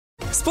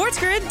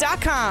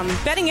SportsGrid.com.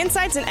 Betting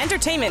insights and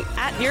entertainment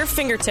at your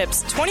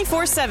fingertips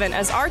 24/7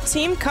 as our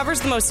team covers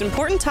the most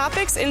important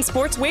topics in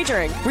sports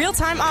wagering.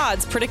 Real-time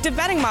odds, predictive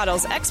betting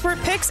models, expert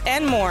picks,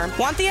 and more.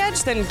 Want the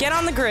edge? Then get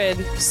on the grid.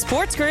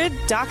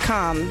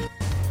 SportsGrid.com.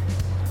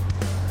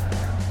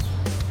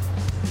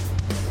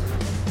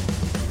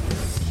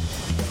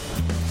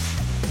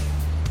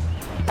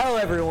 Hello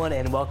everyone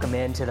and welcome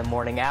into the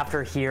morning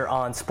after here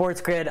on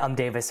Sports Grid. I'm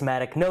Davis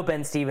Maddock. No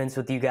Ben Stevens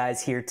with you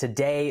guys here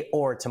today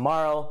or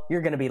tomorrow. You're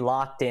going to be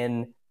locked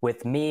in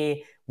with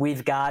me.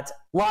 We've got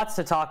lots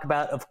to talk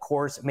about. Of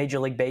course, Major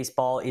League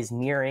Baseball is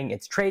nearing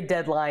its trade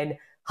deadline,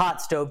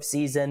 hot stove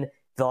season.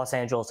 The Los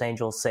Angeles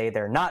Angels say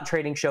they're not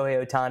trading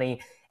Shohei Ohtani.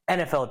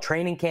 NFL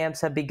training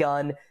camps have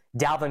begun.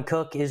 Dalvin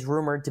Cook is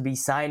rumored to be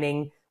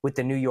signing with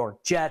the New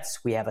York Jets.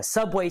 We have a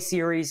Subway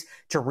series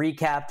to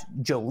recap.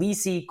 Joe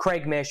Lisi,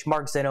 Craig Mish,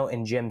 Mark Zinno,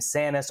 and Jim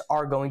Sanis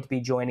are going to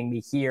be joining me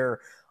here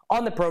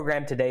on the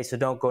program today, so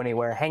don't go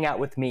anywhere. Hang out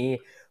with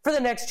me for the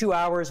next 2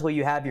 hours while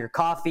you have your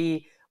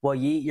coffee, while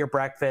you eat your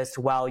breakfast,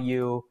 while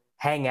you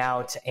hang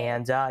out.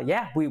 And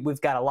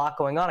we've got a lot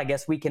going on. I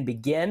guess we can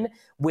begin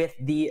with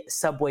the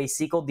Subway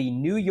sequel. The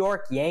New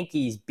York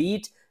Yankees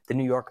beat the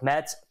New York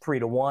Mets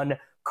 3-1.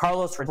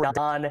 Carlos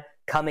Rodon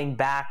coming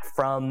back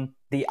from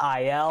the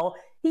IL.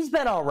 He's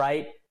been all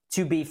right,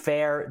 to be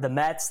fair. The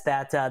Mets,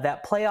 that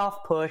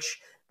playoff push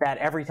that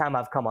every time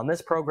I've come on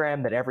this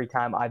program, that every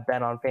time I've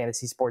been on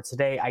Fantasy Sports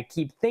Today, I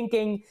keep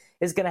thinking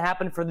is going to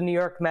happen for the New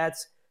York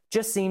Mets,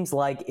 just seems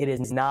like it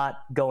is not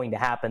going to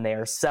happen. They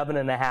are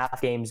 7.5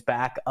 games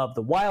back of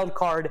the wild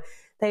card.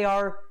 They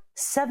are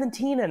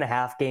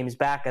 17.5 games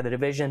back of the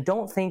division.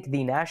 Don't think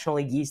the National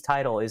League East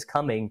title is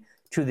coming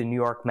to the New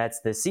York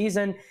Mets this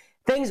season.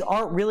 Things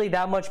aren't really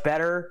that much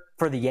better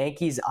for the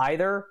Yankees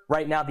either.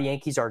 Right now, the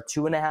Yankees are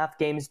 2.5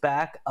 games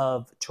back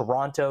of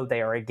Toronto.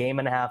 They are 1.5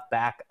 games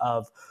back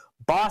of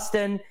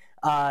Boston.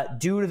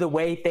 Due to the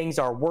way things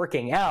are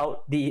working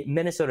out, the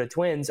Minnesota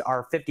Twins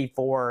are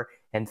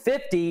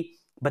 54-50,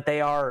 but they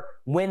are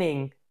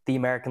winning the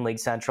American League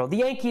Central. The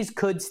Yankees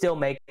could still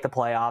make the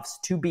playoffs,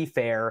 to be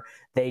fair.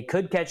 They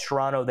could catch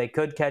Toronto. They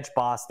could catch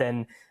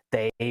Boston.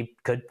 They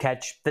could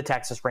catch the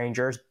Texas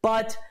Rangers,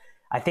 but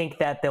I think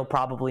that they'll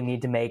probably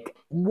need to make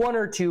one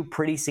or two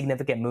pretty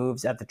significant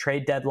moves at the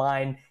trade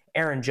deadline.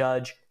 Aaron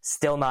Judge,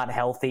 still not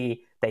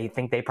healthy. They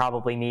think they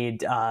probably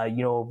need a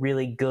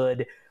really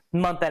good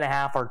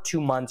 1.5 or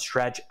 2 month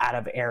stretch out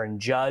of Aaron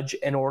Judge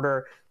in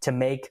order to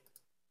make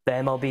the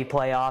MLB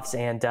playoffs.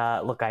 And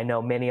look, I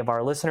know many of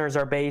our listeners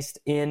are based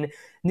in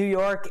New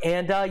York,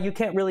 and you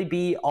can't really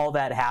be all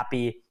that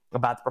happy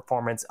about the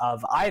performance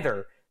of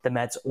either the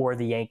Mets or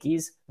the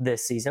Yankees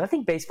this season. I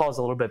think baseball is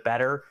a little bit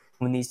better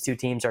when these two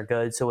teams are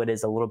good, so it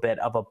is a little bit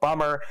of a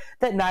bummer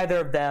that neither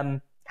of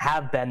them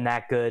have been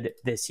that good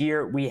this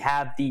year. We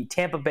have the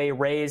Tampa Bay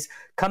Rays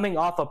coming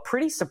off a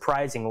pretty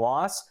surprising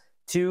loss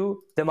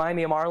to the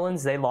Miami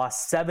Marlins. They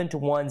lost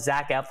 7-1.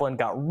 Zach Eflin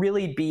got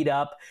really beat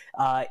up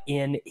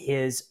in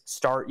his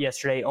start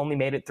yesterday, only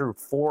made it through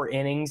 4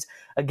 innings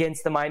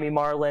against the Miami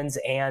Marlins,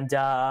 and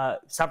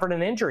suffered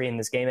an injury in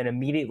this game and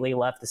immediately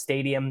left the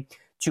stadium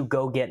to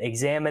go get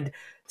examined.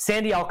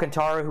 Sandy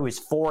Alcantara, who is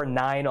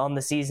 4-9 on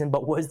the season,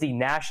 but was the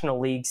National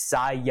League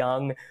Cy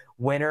Young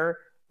winner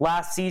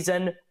last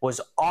season,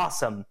 was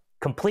awesome.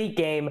 Complete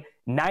game,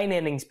 9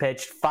 innings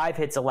pitched, 5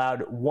 hits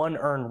allowed, 1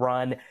 earned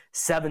run,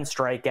 7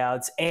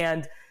 strikeouts.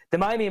 And the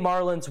Miami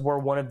Marlins were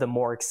one of the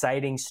more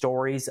exciting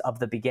stories of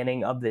the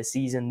beginning of this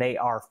season. They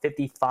are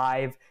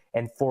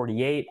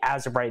 55-48.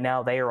 As of right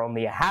now, they are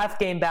only a half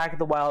game back at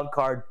the wild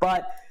card,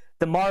 but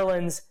the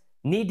Marlins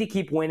need to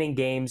keep winning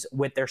games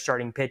with their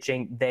starting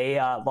pitching. They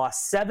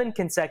lost 7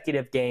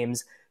 consecutive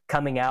games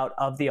coming out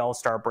of the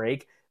All-Star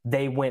break.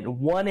 They went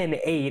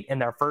 1-8 in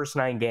their first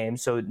 9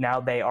 games, so now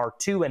they are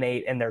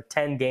 2-8 in their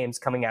 10 games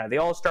coming out of the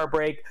All-Star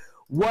break.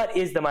 What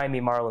is the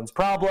Miami Marlins'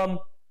 problem?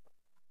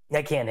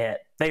 They can't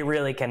hit. They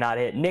really cannot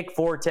hit. Nick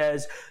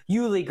Fortes,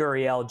 Yuli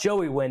Gurriel,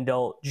 Joey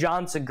Wendell,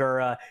 John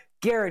Segura,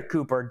 Garrett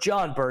Cooper,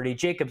 John Birdie,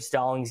 Jacob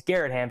Stallings,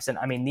 Garrett Hampson.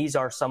 I mean, these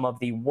are some of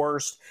the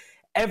worst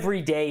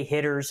everyday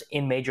hitters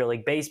in Major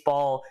League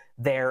Baseball.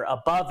 They're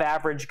above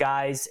average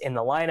guys in the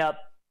lineup.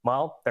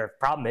 Well, their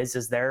problem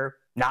is they're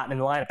not in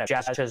the lineup.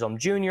 Jazz Chisholm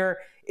Jr.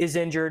 is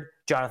injured.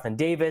 Jonathan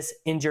Davis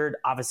injured.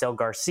 Avisail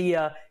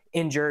Garcia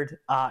injured.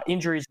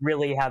 Injuries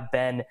really have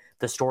been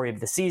the story of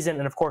the season.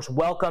 And of course,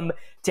 welcome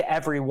to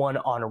everyone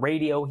on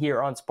radio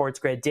here on Sports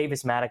Grid.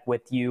 Davis Maddock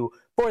with you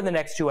for the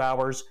next 2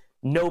 hours.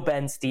 No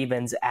Ben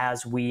Stevens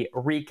as we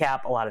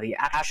recap a lot of the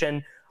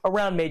action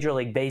around Major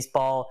League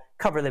Baseball,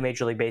 cover the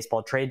Major League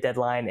Baseball trade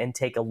deadline, and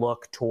take a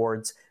look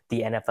towards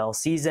the NFL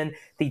season.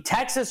 The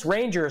Texas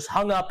Rangers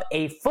hung up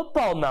a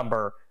football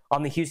number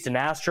on the Houston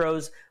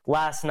Astros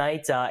last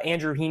night.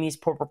 Andrew Heaney's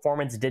poor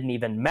performance didn't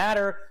even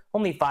matter.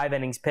 Only 5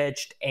 innings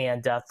pitched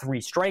and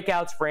 3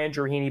 strikeouts for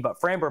Andrew Heaney, but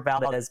Framber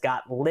Valdez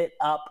got lit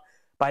up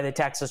by the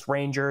Texas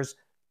Rangers.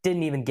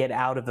 Didn't even get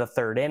out of the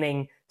 3rd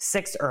inning.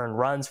 6 earned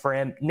runs for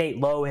him. Nate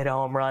Lowe hit a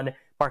home run.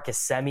 Marcus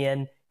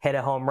Semien hit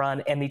a home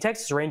run. And the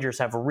Texas Rangers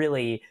have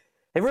really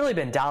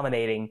been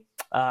dominating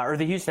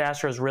the Houston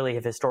Astros really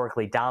have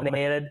historically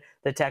dominated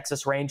the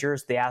Texas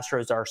Rangers. The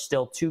Astros are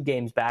still 2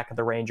 games back of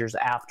the Rangers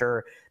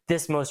after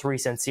this most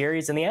recent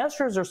series. And the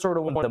Astros are sort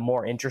of one of the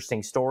more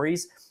interesting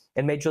stories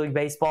in Major League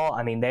Baseball.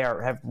 I mean,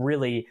 have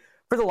really,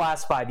 for the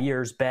last 5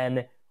 years,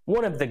 been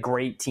one of the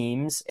great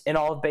teams in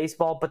all of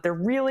baseball, but they're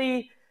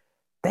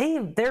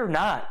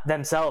not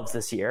themselves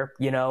this year.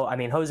 I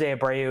mean, Jose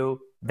Abreu,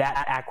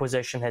 that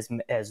acquisition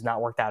has not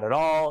worked out at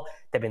all.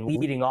 They've been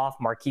leading off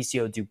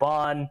Marquísio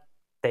Dubon.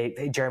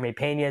 Jeremy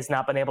Pena has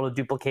not been able to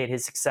duplicate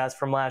his success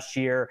from last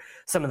year.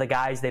 Some of the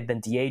guys they've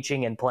been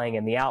DHing and playing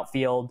in the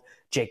outfield,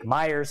 Jake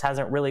Myers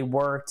hasn't really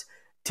worked.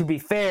 To be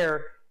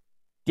fair,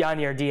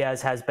 Yanier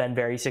Diaz has been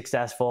very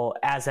successful,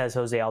 as has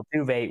Jose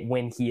Altuve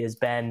when he has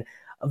been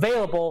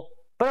available.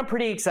 But I'm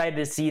pretty excited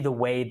to see the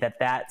way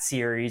that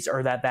series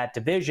or that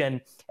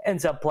division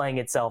ends up playing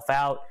itself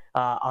out.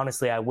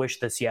 Honestly, I wish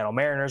the Seattle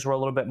Mariners were a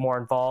little bit more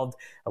involved.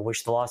 I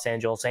wish the Los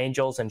Angeles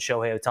Angels and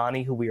Shohei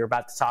Ohtani, who we were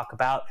about to talk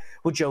about,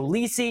 with Joe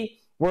Lisi,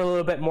 were a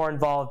little bit more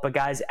involved. But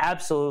guys,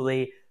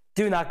 absolutely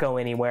do not go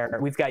anywhere.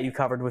 We've got you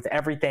covered with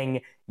everything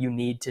you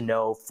need to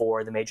know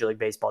for the Major League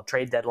Baseball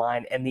trade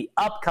deadline and the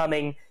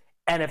upcoming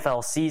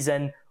NFL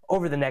season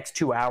over the next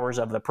 2 hours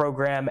of the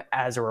program.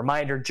 As a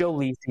reminder, Joe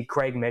Lisi,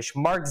 Craig Mish,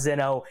 Mark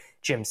Zinno,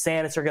 Jim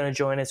Sanis are going to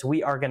join us.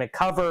 We are going to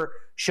cover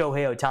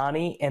Shohei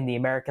Ohtani and the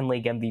American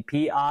League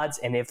MVP odds,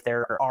 and if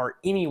there are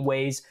any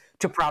ways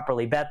to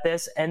properly bet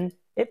this, and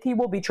if he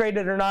will be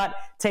traded or not.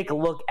 Take a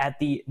look at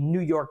the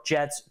New York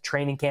Jets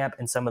training camp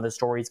and some of the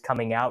stories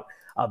coming out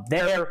of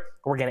there.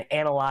 We're going to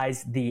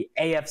analyze the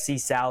AFC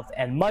South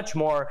and much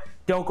more.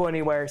 Don't go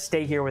anywhere.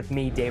 Stay here with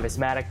me, Davis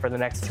Maddock, for the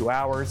next 2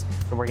 hours,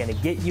 and we're going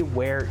to get you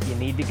where you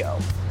need to go.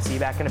 See you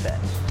back in a bit.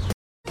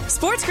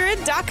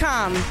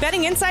 SportsGrid.com.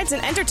 Betting insights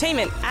and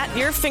entertainment at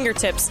your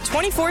fingertips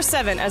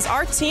 24/7 as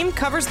our team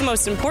covers the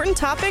most important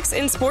topics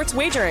in sports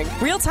wagering.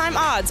 Real-time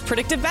odds,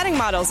 predictive betting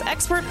models,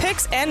 expert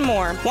picks, and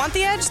more. Want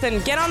the edge?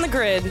 Then get on the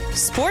grid.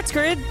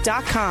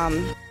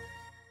 SportsGrid.com.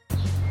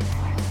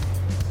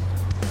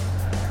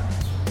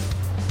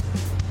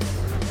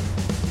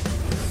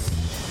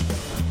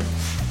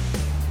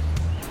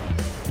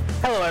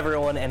 Hello,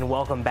 everyone, and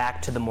welcome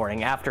back to the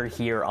morning after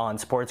here on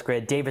Sports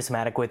Grid. Davis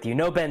Maddock with you.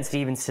 No Ben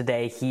Stevens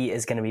today. He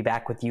is going to be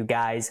back with you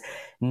guys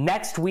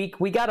next week.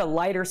 We got a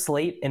lighter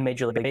slate in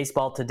Major League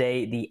Baseball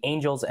today. The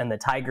Angels and the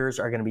Tigers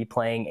are going to be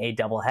playing a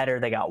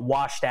doubleheader. They got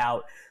washed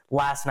out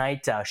last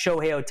night.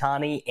 Shohei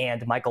Ohtani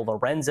and Michael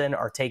Lorenzen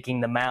are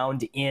taking the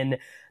mound in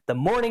the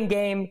morning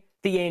game.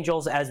 The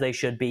Angels, as they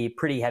should be,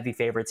 pretty heavy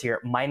favorites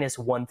here, minus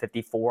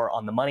 154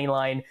 on the money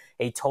line,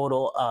 a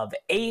total of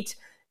 8.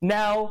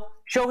 Now,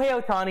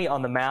 Shohei Ohtani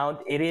on the mound,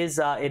 it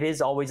is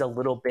always a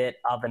little bit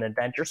of an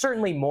adventure,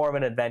 certainly more of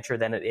an adventure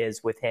than it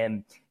is with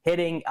him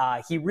hitting.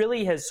 He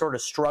really has sort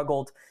of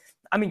struggled.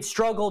 I mean,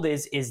 struggled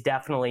is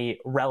definitely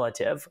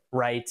relative,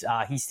 right?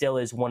 He still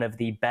is one of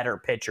the better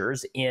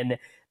pitchers in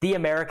the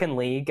American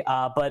League,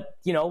 but,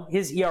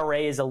 his ERA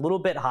is a little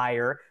bit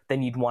higher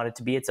than you'd want it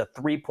to be. It's a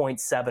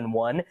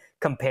 3.71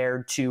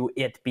 compared to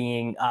it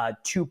being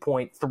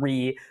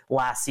 2.3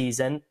 last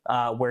season,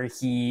 where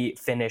he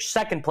finished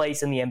second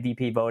place in the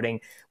MVP voting,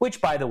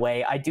 which, by the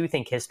way, I do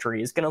think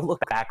history is going to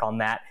look back on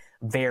that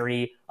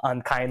very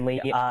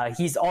unkindly.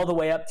 He's all the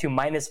way up to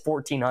minus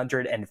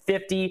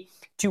 1,450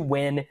 to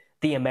win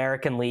the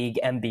American League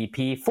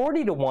MVP,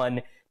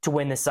 40-1 to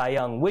win the Cy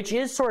Young, which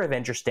is sort of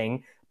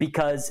interesting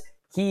because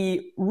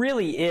he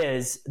really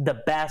is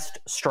the best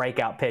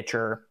strikeout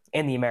pitcher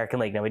in the American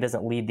League. Now, he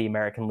doesn't lead the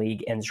American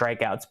League in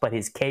strikeouts, but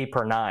his K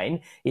per 9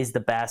 is the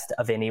best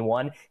of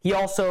anyone. He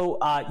also,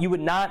 you would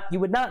not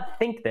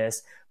think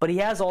this, but he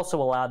has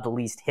also allowed the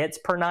least hits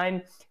per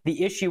 9.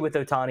 The issue with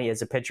Ohtani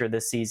as a pitcher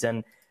this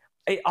season,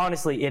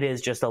 honestly, it is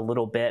just a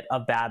little bit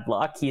of bad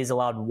luck. He has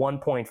allowed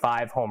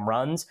 1.5 home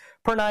runs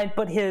per 9,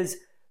 but his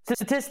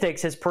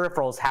statistics, his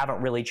peripherals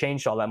haven't really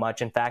changed all that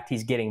much. In fact,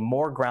 he's getting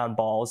more ground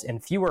balls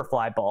and fewer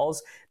fly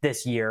balls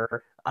this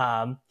year.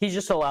 He's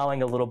just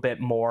allowing a little bit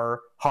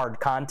more hard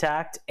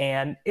contact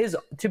and is,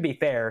 to be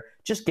fair,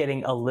 just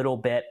getting a little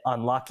bit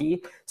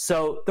unlucky.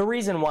 So the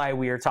reason why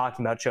we are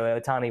talking about Shohei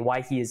Ohtani,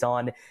 why he is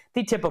on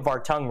the tip of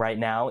our tongue right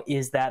now,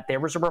 is that there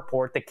was a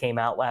report that came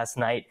out last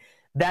night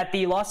that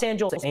the Los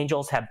Angeles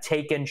Angels have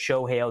taken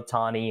Shohei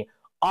Ohtani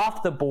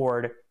off the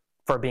board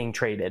for being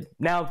traded.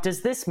 Now,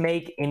 does this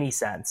make any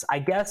sense? I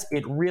guess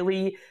it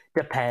really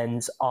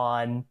depends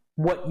on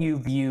what you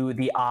view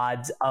the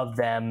odds of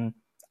them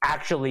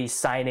actually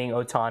signing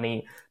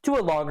Ohtani to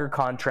a longer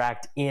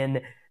contract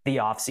in the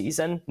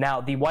offseason.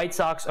 Now, the White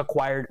Sox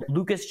acquired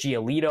Lucas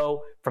Giolito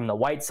from the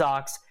White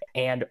Sox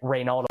and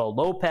Reynaldo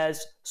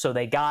Lopez, so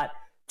they got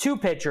 2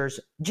 pitchers.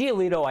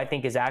 Giolito, I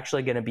think, is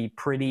actually going to be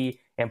pretty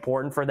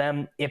important for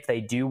them if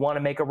they do want to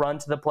make a run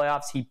to the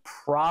playoffs. He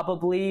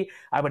probably,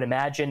 I would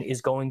imagine,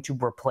 is going to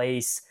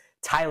replace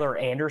Tyler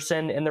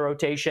Anderson in the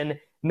rotation,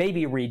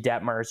 maybe Reed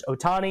Detmers.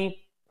 Ohtani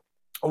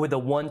with a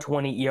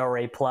 1.20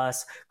 ERA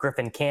plus,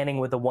 Griffin Canning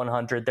with a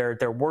 100.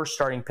 Their worst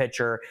starting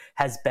pitcher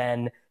has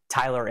been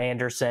Tyler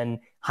Anderson.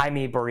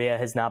 Jaime Barria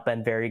has not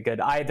been very good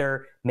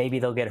either. Maybe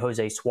they'll get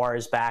Jose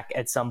Suarez back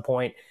at some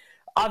point.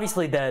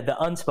 Obviously, the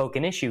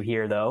unspoken issue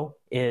here, though,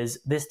 is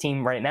this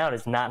team right now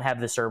does not have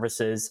the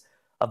services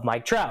of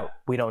Mike Trout.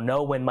 We don't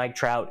know when Mike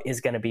Trout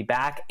is going to be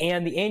back,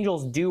 and the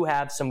Angels do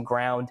have some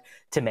ground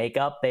to make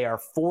up. They are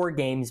 4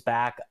 games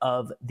back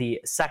of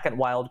the second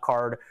wild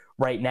card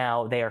right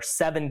now. They are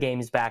 7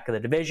 games back of the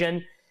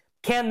division.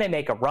 Can they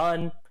make a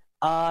run?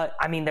 They're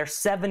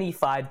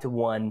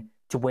 75-1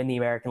 to win the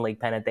American League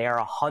pennant. They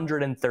are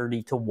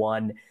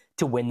 130-1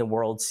 to win the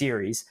World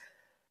Series.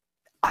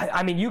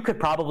 You could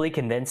probably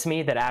convince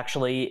me that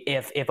actually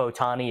if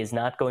Ohtani is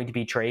not going to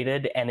be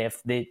traded and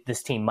if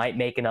this team might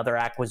make another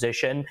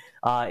acquisition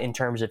in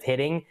terms of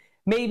hitting,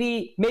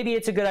 maybe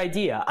it's a good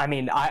idea.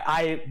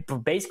 I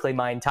basically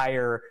my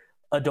entire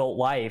adult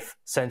life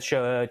since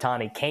Shohei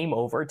Ohtani came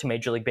over to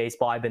Major League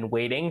Baseball, I've been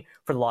waiting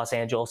for the Los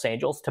Angeles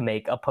Angels to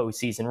make a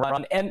postseason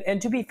run.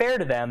 And to be fair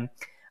to them,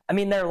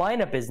 their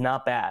lineup is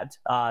not bad.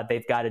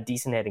 They've got a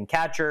decent hitting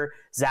catcher.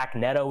 Zach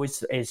Neto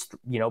is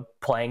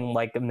playing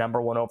like the number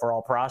 1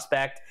 overall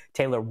prospect.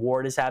 Taylor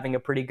Ward is having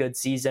a pretty good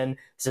season.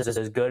 This is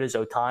as good as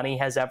Ohtani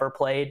has ever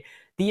played.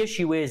 The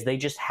issue is they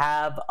just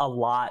have a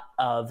lot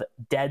of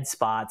dead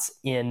spots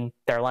in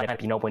their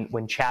lineup.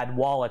 When Chad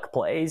Wallach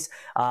plays,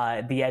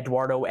 the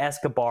Eduardo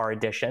Escobar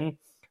edition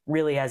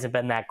really hasn't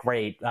been that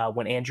great.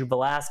 When Andrew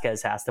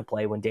Velasquez has to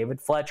play, when David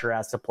Fletcher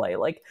has to play,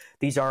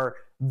 these are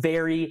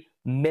very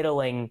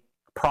middling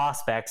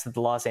prospects that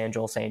the Los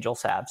Angeles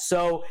Angels have.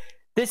 So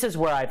this is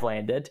where I've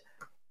landed.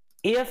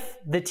 If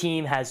the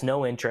team has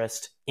no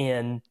interest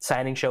in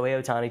signing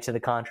Shohei Ohtani to the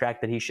contract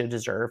that he should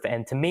deserve,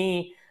 and to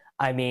me,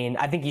 I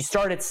think you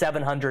start at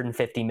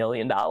 $750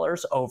 million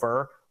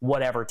over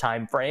whatever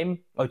time frame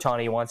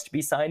Ohtani wants to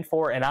be signed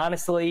for. And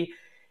honestly,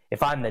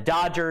 if I'm the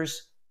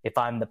Dodgers, if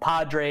I'm the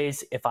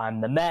Padres, if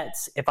I'm the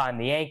Mets, if I'm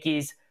the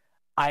Yankees,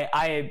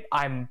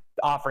 I'm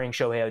offering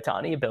Shohei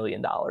Ohtani $1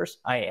 billion.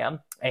 I am.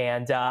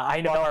 And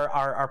I know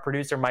our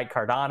producer, Mike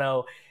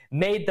Cardano,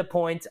 made the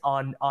point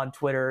on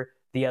Twitter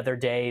the other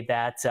day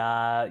that,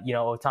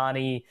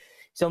 Ohtani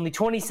is only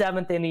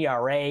 27th in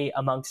ERA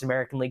amongst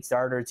American League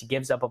starters. He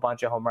gives up a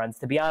bunch of home runs.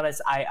 To be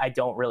honest, I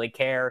don't really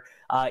care.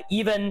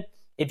 Even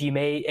if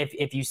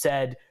you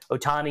said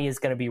Ohtani is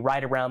going to be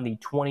right around the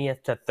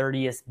 20th to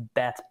 30th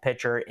best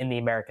pitcher in the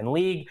American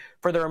League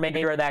for the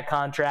remainder of that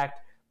contract,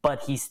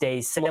 but he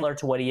stays similar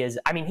to what he is.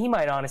 He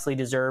might honestly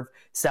deserve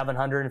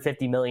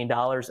 $750 million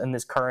in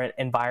this current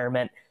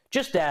environment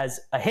just as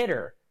a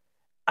hitter.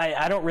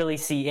 I don't really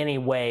see any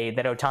way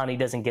that Ohtani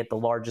doesn't get the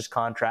largest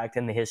contract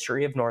in the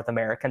history of North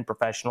American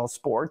professional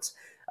sports,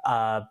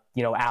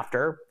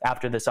 after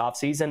this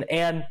offseason.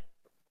 And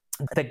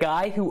the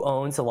guy who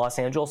owns the Los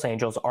Angeles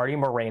Angels, Artie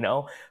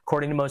Moreno,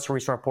 according to most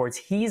recent reports,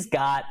 he's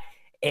got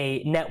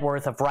a net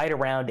worth of right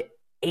around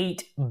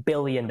 $8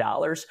 billion.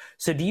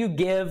 So do you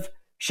give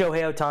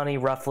Shohei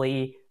Ohtani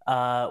roughly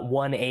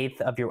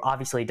 1/8 of your,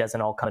 obviously it doesn't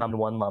all come in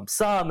one lump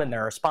sum, and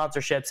there are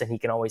sponsorships and he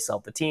can always sell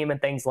the team and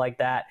things like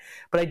that.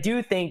 But I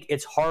do think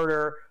it's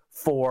harder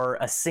for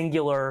a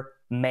singular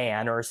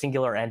man or a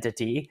singular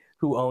entity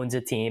who owns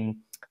a team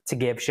to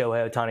give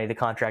Shohei Ohtani the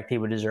contract he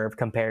would deserve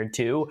compared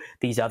to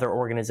these other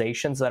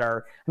organizations that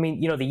are,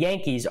 the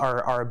Yankees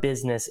are a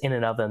business in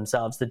and of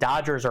themselves. The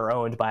Dodgers are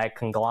owned by a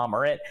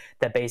conglomerate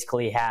that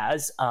basically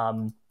has,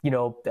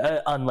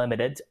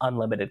 unlimited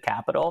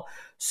capital.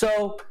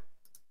 So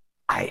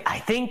I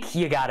think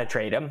you got to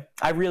trade him.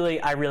 I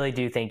really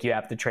do think you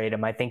have to trade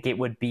him. I think it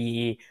would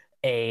be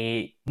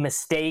a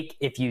mistake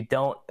if you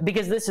don't,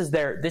 because this is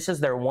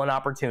their one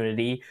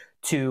opportunity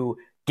to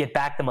get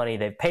back the money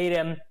they've paid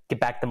him, get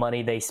back the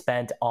money they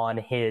spent on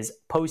his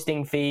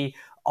posting fee,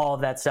 all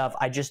of that stuff.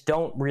 I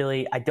don't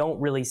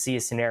really see a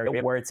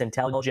scenario where it's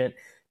intelligent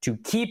to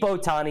keep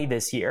Ohtani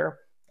this year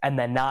and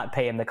then not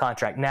pay him the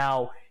contract.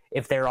 Now,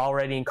 if they're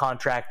already in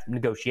contract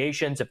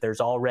negotiations, if there's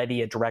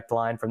already a direct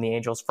line from the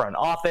Angels front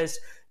office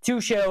to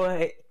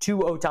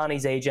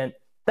Ohtani's agent,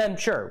 then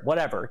sure,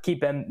 whatever.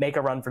 Keep him, make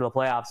a run for the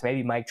playoffs.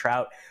 Maybe Mike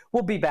Trout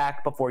will be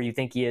back before you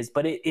think he is.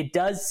 But it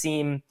does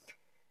seem,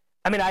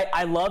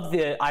 I love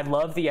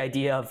the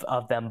idea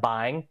of them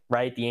buying,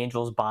 right? The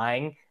Angels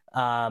buying,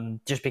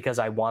 just because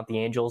I want the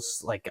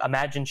Angels.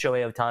 Imagine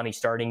Shohei Ohtani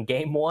starting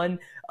game 1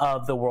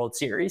 of the World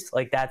Series.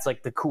 That's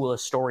the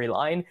coolest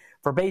storyline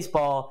for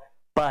baseball.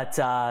 But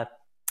I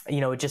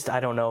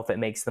don't know if it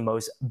makes the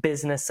most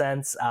business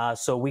sense.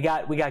 So we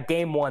got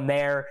game 1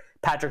 there.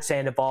 Patrick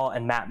Sandoval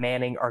and Matt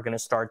Manning are going to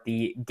start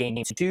the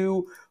game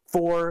 2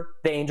 for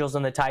the Angels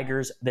and the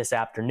Tigers this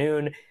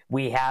afternoon.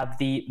 We have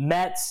the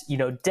Mets,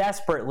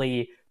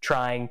 desperately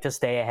trying to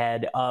stay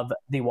ahead of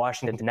the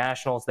Washington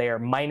Nationals. They are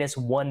minus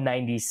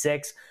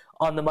 196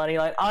 on the money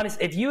line.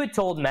 Honest, if you had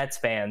told Mets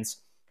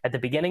fans at the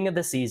beginning of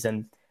the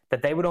season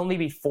that they would only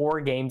be 4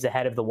 games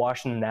ahead of the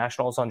Washington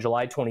Nationals on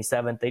July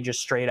 27th, they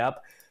just straight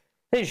up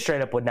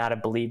would not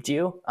have believed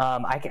you.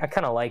 I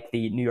kind of like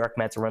the New York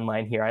Mets run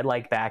line here. I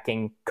like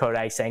backing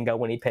Kodai Senga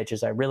when he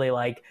pitches. I really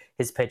like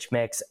his pitch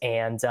mix.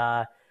 And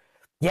the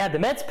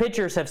Mets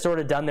pitchers have sort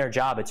of done their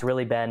job. It's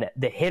really been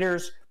the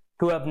hitters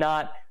who have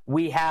not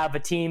we have a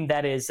team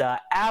that is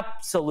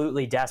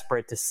absolutely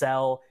desperate to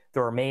sell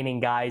the remaining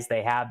guys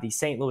they have. The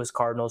St. Louis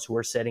Cardinals, who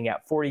are sitting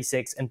at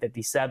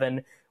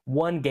 46-57,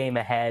 one game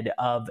ahead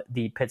of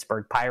the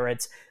Pittsburgh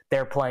Pirates.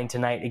 They're playing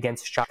tonight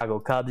against Chicago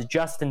Cubs.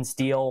 Justin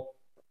Steele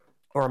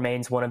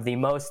remains one of the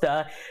most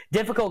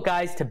difficult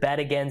guys to bet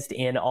against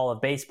in all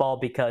of baseball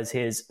because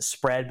his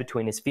spread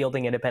between his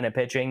fielding, independent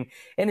pitching,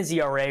 and his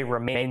ERA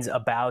remains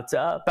about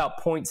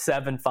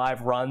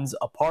 0.75 runs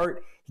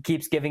apart. He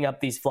keeps giving up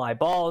these fly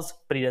balls,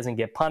 but he doesn't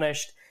get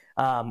punished.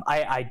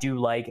 I do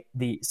like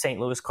the St.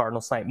 Louis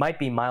Cardinals tonight. Might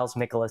be Miles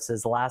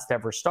Mikolas's last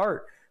ever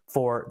start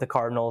for the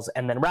Cardinals.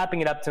 And then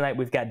wrapping it up tonight,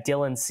 we've got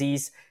Dylan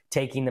Cease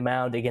taking the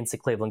mound against the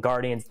Cleveland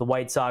Guardians. The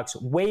White Sox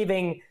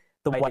waving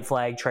the white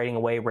flag, trading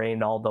away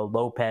Reynaldo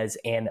Lopez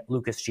and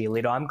Lucas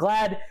Giolito. I'm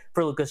glad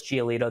for Lucas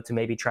Giolito to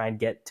maybe try and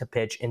get to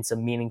pitch in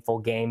some meaningful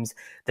games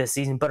this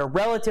season, but a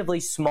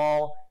relatively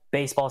small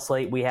baseball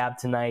slate we have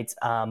tonight.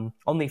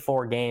 Only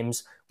 4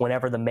 games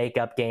whenever the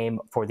makeup game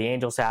for the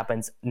Angels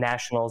happens: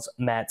 Nationals,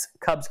 Mets,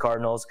 Cubs,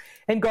 Cardinals,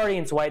 and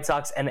Guardians, White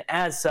Sox. And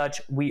as such,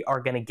 we are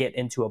going to get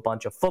into a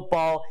bunch of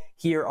football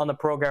here on the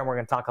program. We're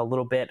going to talk a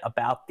little bit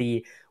about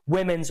the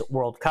Women's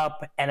World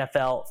Cup,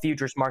 NFL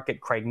futures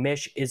market. Craig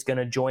Mish is going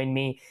to join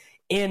me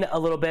in a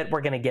little bit.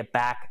 We're going to get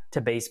back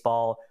to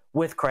baseball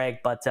with Craig,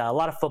 but a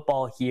lot of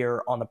football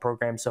here on the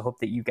program, so hope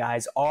that you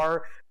guys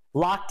are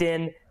locked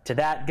in to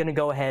that. Going to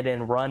go ahead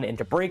and run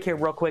into break here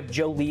real quick.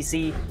 Joe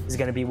Lisi is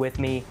going to be with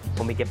me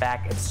when we get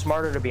back. It's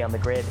smarter to be on the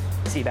grid.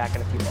 See you back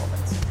in a few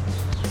moments.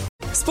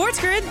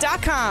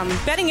 SportsGrid.com.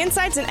 Betting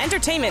insights and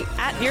entertainment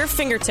at your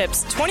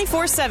fingertips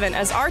 24/7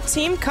 as our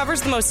team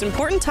covers the most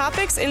important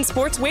topics in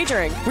sports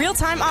wagering.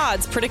 Real-time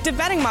odds, predictive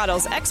betting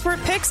models, expert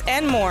picks,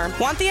 and more.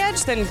 Want the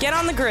edge? Then get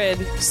on the grid.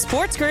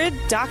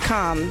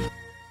 SportsGrid.com.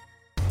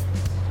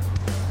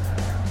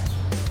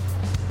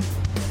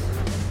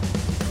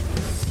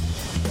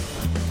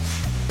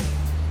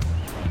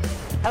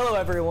 Hello,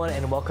 everyone,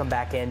 and welcome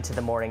back into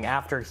the morning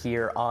after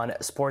here on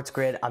Sports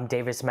Grid. I'm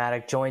Davis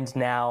Maddock, joined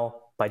now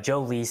by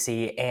Joe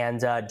Lisi. And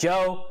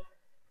Joe,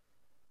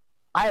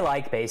 I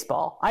like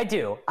baseball. I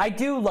do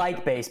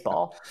like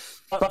baseball.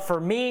 But for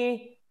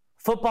me,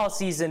 football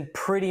season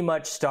pretty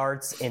much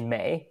starts in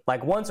May.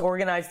 Like, once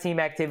organized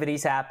team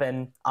activities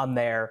happen, I'm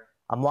there.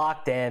 I'm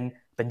locked in.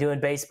 Been doing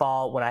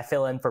baseball when I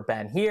fill in for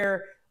Ben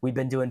here. We've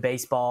been doing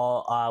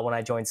baseball when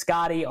I joined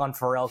Scotty on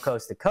Pharrell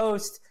Coast to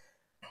Coast.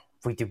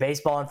 We do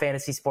baseball and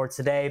fantasy sports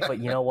today, but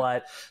you know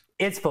what?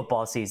 It's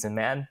football season,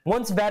 man.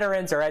 Once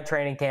veterans are at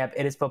training camp,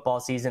 it is football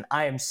season.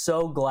 I am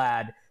so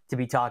glad to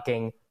be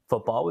talking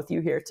football with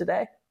you here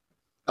today.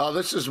 Oh,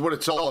 this is what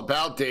it's all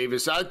about,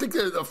 Davis. I think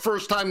the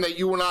first time that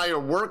you and I are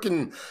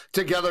working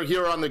together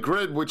here on the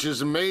grid, which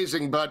is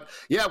amazing. But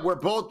yeah,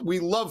 we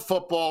love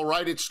football,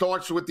 right? It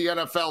starts with the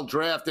NFL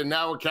draft, and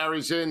now it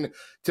carries in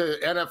to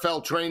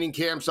NFL training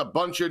camps, a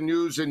bunch of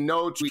news and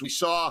notes. We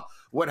saw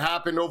what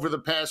happened over the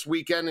past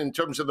weekend in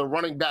terms of the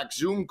running back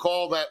Zoom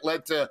call that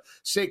led to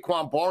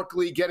Saquon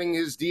Barkley getting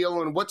his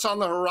deal, and what's on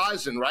the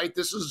horizon, right?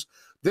 This is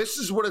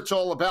what it's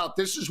all about.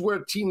 This is where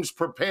teams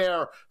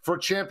prepare for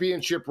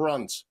championship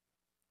runs.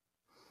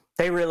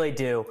 They really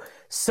do.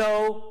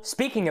 So,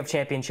 speaking of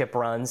championship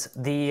runs,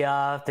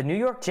 the New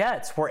York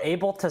Jets were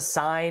able to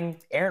sign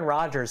Aaron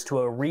Rodgers to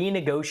a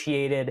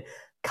renegotiated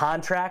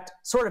contract.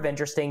 Sort of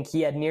interesting.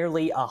 He had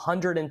nearly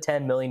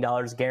 $110 million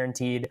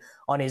guaranteed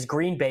on his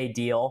Green Bay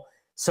deal.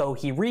 So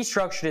he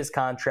restructured his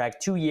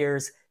contract, 2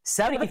 years,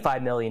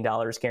 $75 million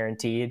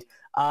guaranteed.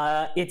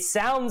 It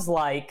sounds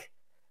like,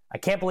 I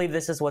can't believe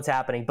this is what's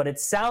happening, but it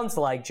sounds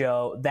like,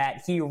 Joe,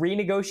 that he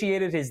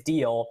renegotiated his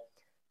deal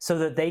so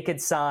that they could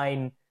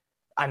sign,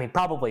 I mean,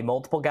 probably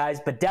multiple guys,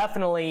 but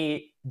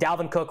definitely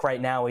Dalvin Cook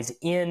right now is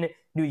in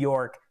New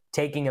York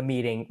taking a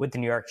meeting with the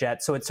New York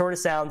Jets. So it sort of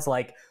sounds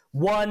like,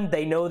 one,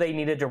 they know they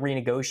needed to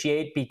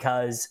renegotiate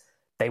because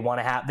they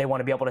want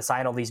to be able to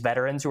sign all these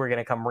veterans who are going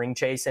to come ring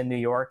chase in New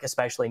York,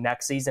 especially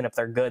next season if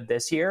they're good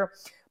this year.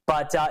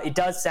 But it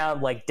does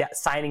sound like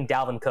signing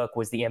Dalvin Cook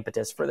was the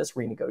impetus for this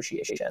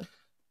renegotiation.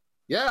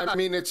 Yeah, I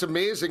mean, it's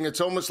amazing.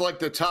 It's almost like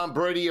the Tom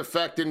Brady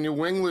effect in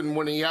New England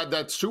when he had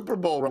that Super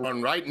Bowl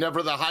run, right?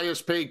 Never the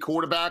highest paid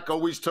quarterback,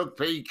 always took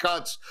pay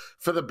cuts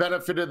for the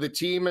benefit of the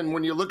team. And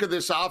when you look at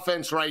this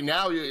offense right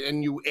now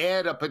and you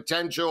add a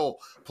potential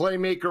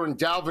playmaker in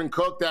Dalvin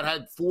Cook that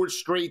had 4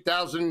 straight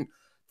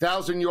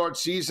 1,000-yard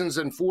seasons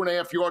and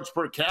 4.5 yards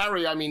per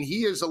carry, I mean,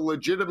 he is a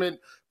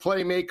legitimate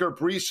playmaker.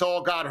 Breece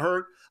Hall got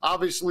hurt,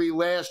 obviously,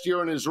 last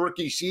year in his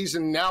rookie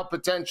season. Now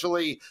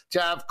potentially to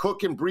have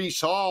Cook and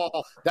Breece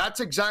Hall, that's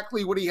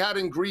exactly what he had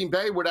in Green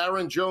Bay with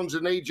Aaron Jones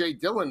and A.J.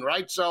 Dillon,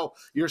 right? So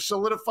you're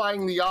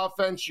solidifying the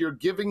offense. You're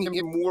giving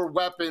him more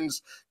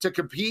weapons to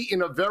compete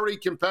in a very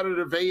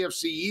competitive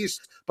AFC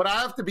East. But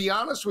I have to be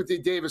honest with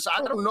you, Davis,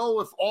 I don't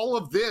know if all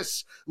of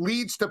this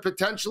leads to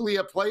potentially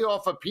a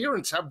playoff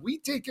appearance. Have we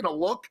taken a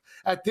look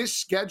at this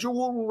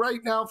schedule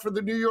right now for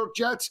the New York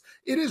Jets?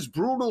 It is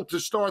brutal to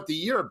start the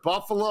year.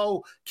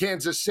 Buffalo,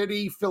 Kansas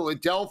City,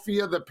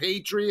 Philadelphia, the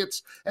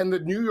Patriots, and the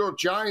New York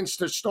Giants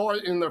to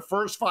start in their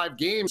first 5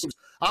 games.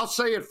 I'll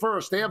say it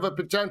first. They have a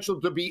potential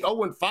to be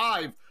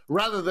 0-5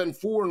 rather than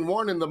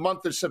 4-1 in the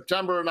month of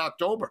September and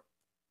October.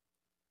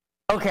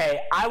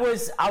 Okay, I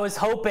was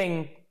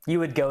hoping you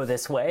would go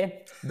this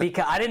way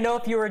because I didn't know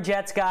if you were a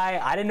Jets guy.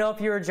 I didn't know if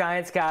you were a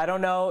Giants guy. I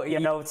don't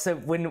know. So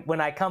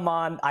when I come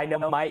on, I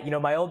know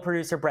my old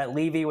producer Brett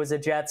Levy was a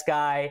Jets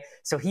guy,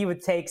 so he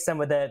would take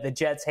some of the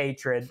Jets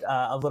hatred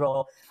a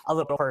little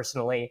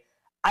personally.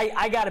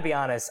 I got to be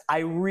honest. I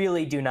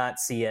really do not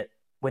see it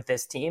with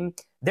this team.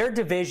 Their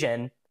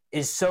division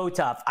is so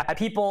tough.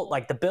 People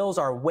like the Bills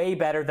are way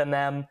better than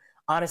them.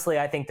 Honestly,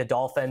 I think the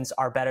Dolphins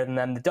are better than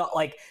them.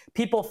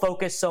 People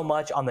focus so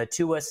much on the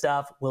Tua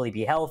stuff. Will he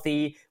be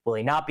healthy? Will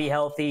he not be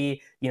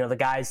healthy?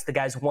 The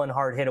guy's one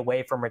hard hit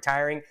away from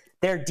retiring.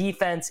 Their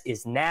defense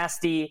is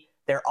nasty.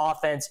 Their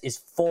offense is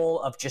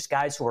full of just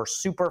guys who are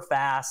super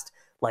fast.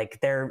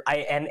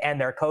 And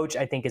their coach,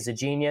 I think, is a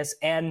genius.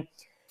 And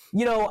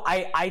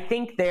I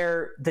think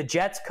the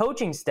Jets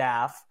coaching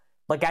staff.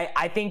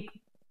 I think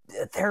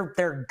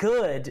they're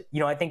good.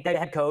 I think that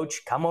head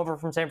coach come over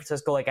from San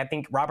Francisco. I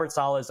think Robert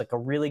Saleh is a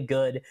really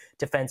good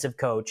defensive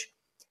coach.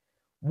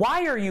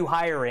 Why are you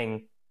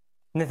hiring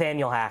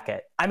Nathaniel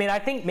Hackett? I mean, I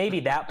think maybe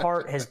that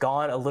part has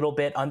gone a little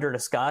bit under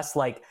discussed.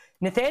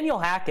 Nathaniel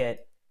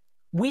Hackett,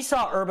 we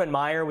saw Urban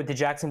Meyer with the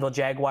Jacksonville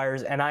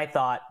Jaguars, and I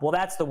thought, well,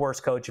 that's the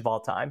worst coach of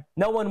all time.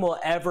 No one will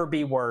ever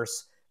be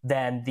worse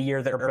than the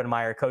year that Urban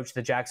Meyer coached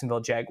the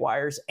Jacksonville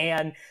Jaguars.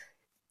 And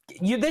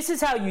this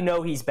is how you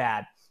know he's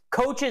bad.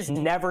 Coaches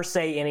never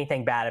say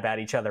anything bad about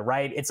each other,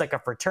 right? It's like a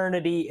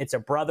fraternity. It's a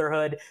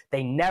brotherhood.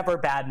 They never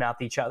badmouth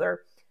each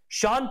other.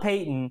 Sean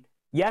Payton,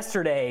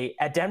 yesterday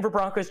at Denver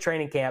Broncos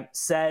training camp,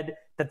 said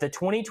that the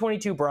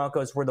 2022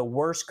 Broncos were the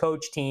worst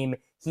coach team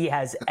he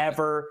has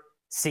ever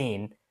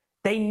seen.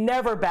 They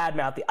never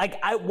badmouth.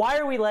 Why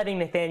are we letting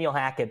Nathaniel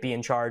Hackett be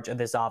in charge of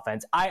this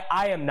offense? I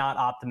am not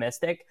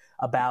optimistic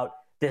about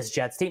this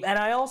Jets team. And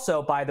I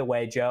also, by the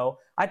way, Joe,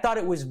 I thought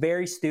it was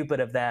very stupid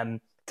of them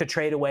to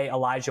trade away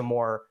Elijah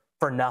Moore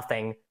for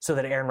nothing so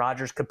that Aaron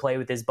Rodgers could play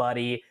with his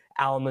buddy,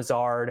 Alan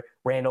Lazard,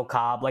 Randall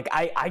Cobb.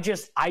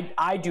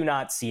 I do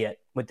not see it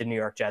with the New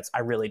York Jets. I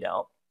really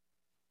don't.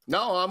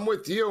 No, I'm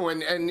with you.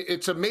 And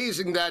it's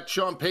amazing that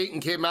Sean Payton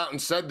came out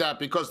and said that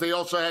because they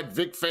also had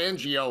Vic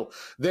Fangio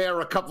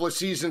there a couple of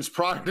seasons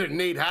prior to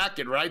Nate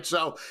Hackett, right?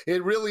 So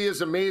it really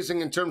is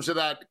amazing in terms of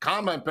that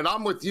comment. But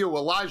I'm with you.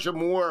 Elijah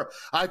Moore,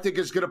 I think,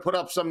 is going to put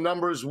up some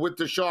numbers with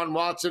Deshaun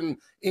Watson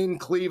in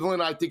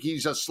Cleveland. I think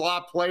he's a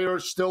slot player,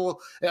 still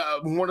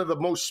one of the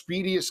most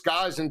speediest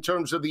guys in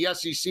terms of the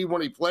SEC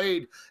when he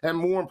played. And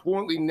more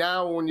importantly,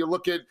 now when you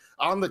look at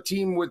on the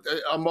team with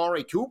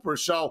Amari Cooper.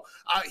 So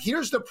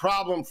here's the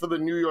problem for the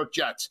New York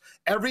Jets.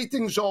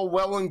 Everything's all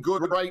well and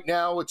good right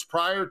now. It's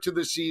prior to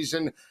the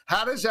season.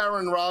 How does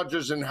Aaron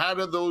Rodgers and how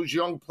do those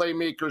young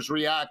playmakers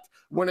react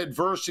when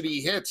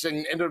adversity hits?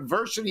 And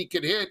adversity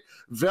could hit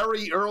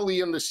very early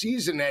in the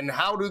season. And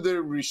how do they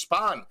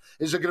respond?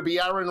 Is it going to be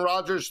Aaron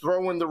Rodgers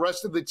throwing the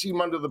rest of the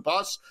team under the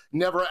bus?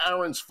 Never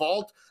Aaron's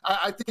fault.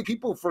 I think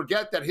people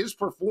forget that his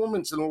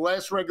performance in the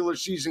last regular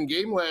season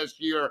game last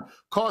year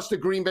cost the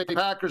Green Bay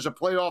Packers a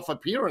playoff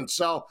appearance.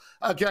 So,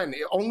 again,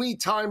 only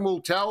time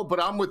will tell,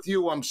 but I'm with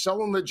you. I'm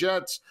selling the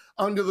Jets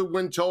under the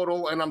win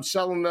total, and I'm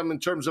selling them in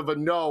terms of a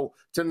no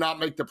to not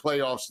make the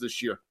playoffs this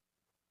year.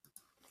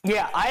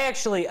 Yeah, I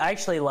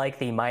actually like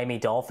the Miami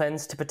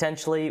Dolphins to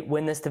potentially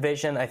win this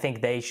division. I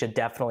think they should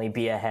definitely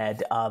be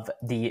ahead of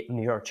the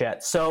New York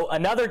Jets. So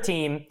another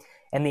team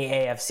in the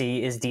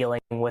AFC is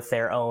dealing with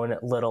their own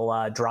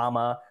little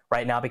drama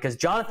right now because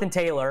Jonathan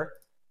Taylor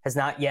has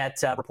not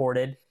yet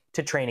reported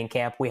to training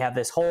camp. We have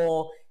this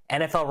whole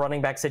NFL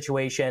running back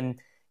situation.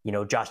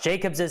 Josh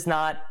Jacobs is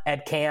not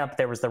at camp.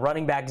 There was the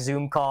running back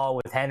Zoom call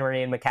with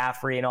Henry and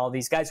McCaffrey and all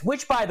these guys,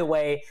 which, by the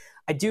way,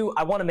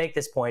 I want to make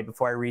this point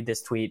before I read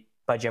this tweet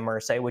by Jim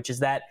Irsay, which is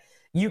that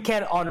you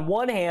can, on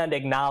one hand,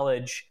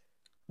 acknowledge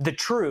the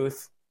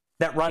truth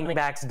that running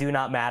backs do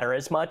not matter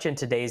as much in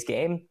today's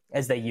game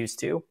as they used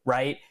to,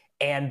 right?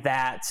 And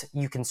that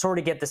you can sort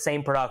of get the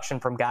same production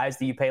from guys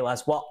that you pay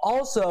less, while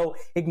also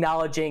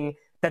acknowledging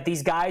that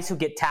these guys who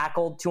get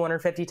tackled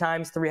 250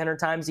 times, 300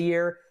 times a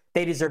year,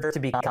 they deserve to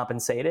be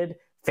compensated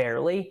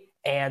fairly.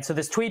 And so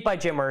this tweet by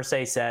Jim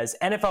Irsay says,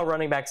 NFL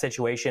running back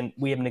situation,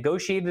 we have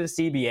negotiated a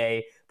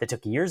CBA that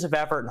took years of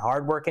effort and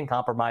hard work and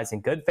compromise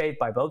in good faith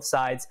by both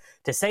sides.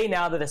 To say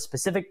now that a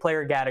specific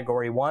player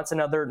category wants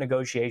another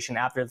negotiation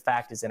after the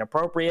fact is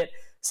inappropriate.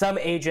 Some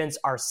agents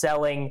are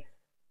selling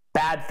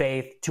bad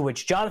faith, to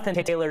which Jonathan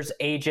Taylor's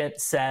agent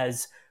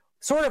says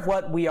sort of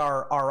what we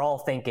are all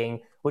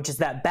thinking, which is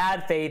that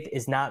bad faith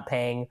is not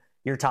paying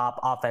your top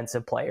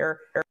offensive player.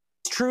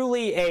 It's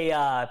truly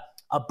a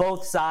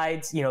both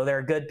sides, there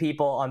are good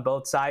people on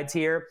both sides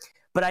here.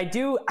 But I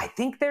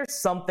think there's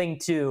something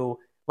to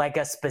like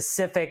a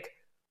specific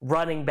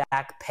running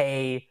back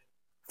pay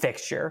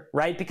fixture,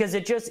 right? Because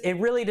it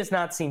really does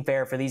not seem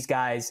fair for these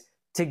guys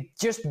to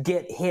just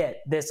get hit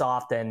this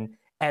often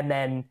and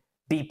then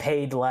be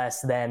paid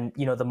less than,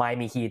 the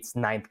Miami Heat's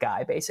ninth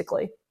guy,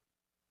 basically.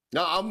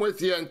 No, I'm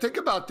with you. And think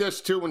about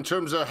this, too, in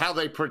terms of how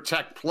they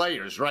protect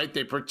players, right?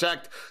 They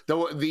protect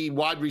the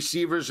wide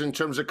receivers in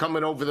terms of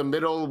coming over the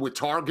middle with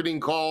targeting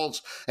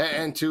calls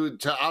and to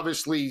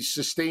obviously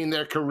sustain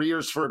their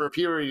careers for a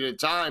period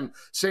of time.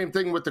 Same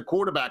thing with the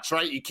quarterbacks,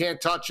 right? You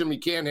can't touch them. You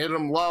can't hit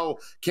them low,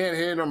 can't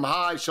hit them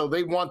high. So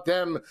they want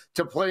them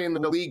to play in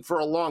the league for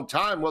a long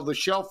time. Well, the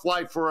shelf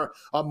life for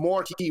a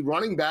marquee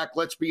running back,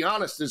 let's be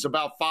honest, is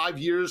about 5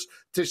 years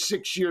to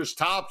 6 years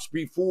tops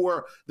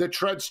before the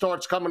tread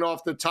starts coming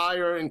off the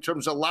tire in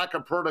terms of lack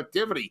of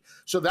productivity.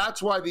 So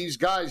that's why these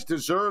guys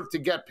deserve to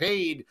get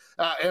paid,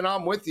 and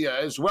I'm with you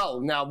as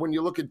well. Now, when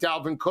you look at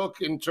Dalvin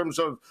Cook in terms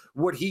of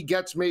what he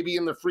gets maybe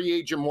in the free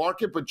agent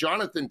market, but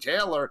Jonathan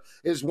Taylor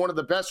is one of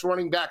the best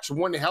running backs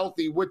when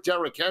healthy with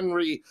Derrick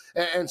Henry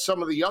and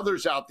some of the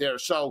others out there.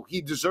 So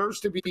he deserves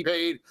to be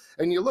paid.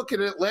 And you look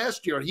at it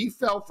last year, he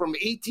fell from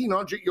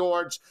 1,800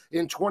 yards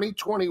in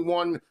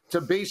 2021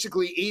 to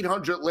basically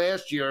 800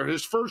 last year.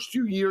 His first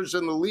 2 years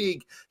in the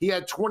league, he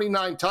had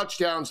 29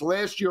 touchdowns.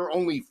 Last year,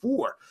 only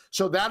 4.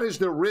 So that is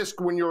the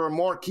risk when you're a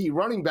marquee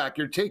running back.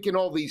 You're taking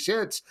all these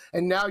hits,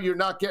 and now you're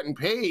not getting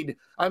paid.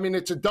 I mean,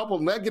 it's a double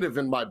negative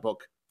in my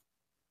book.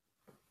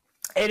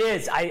 It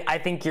is. I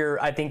think you're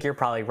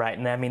probably right.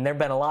 And I mean, there have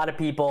been a lot of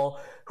people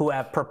who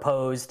have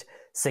proposed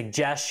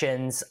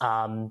suggestions.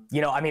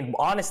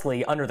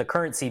 Honestly, under the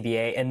current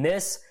CBA, and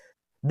this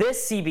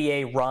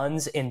CBA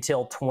runs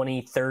until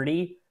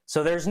 2030.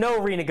 So there's no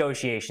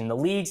renegotiation. The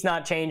league's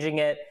not changing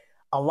it.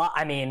 A large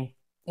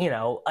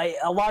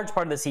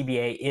part of the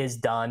CBA is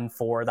done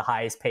for the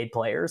highest paid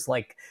players.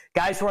 Like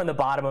guys who are on the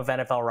bottom of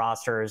NFL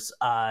rosters,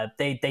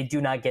 they do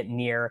not get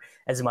near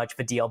as much of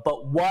a deal.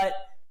 But what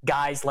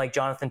guys like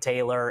Jonathan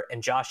Taylor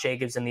and Josh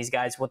Jacobs and these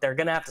guys, what they're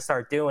going to have to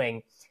start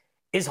doing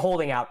is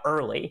holding out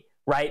early.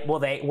 Right? Well,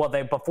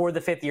 they before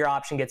the 5th year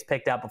option gets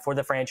picked up, before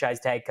the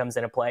franchise tag comes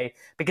into play,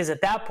 because at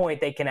that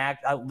point they can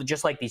act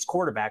just like these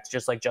quarterbacks,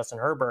 just like Justin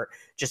Herbert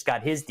just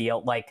got his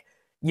deal. Like,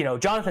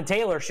 Jonathan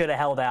Taylor should have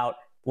held out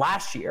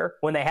last year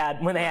when they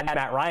had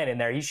Matt Ryan in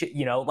there. He should,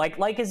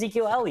 like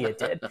Ezekiel Elliott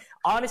did.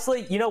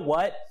 Honestly, you know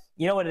what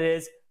it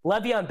is?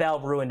 Le'Veon Bell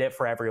ruined it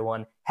for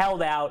everyone.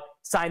 Held out,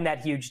 signed that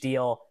huge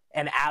deal,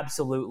 and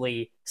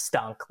absolutely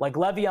stunk. Like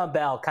Le'Veon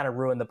Bell kind of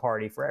ruined the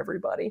party for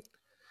everybody.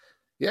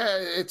 Yeah,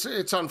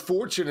 it's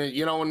unfortunate,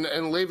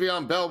 and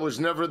Le'Veon Bell was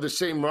never the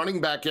same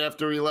running back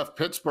after he left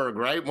Pittsburgh,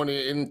 right? When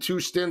he, in 2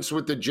 stints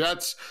with the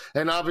Jets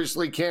and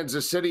obviously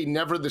Kansas City,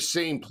 never the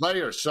same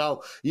player.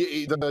 So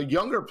the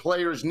younger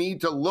players need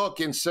to look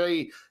and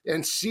say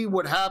and see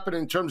what happened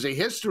in terms of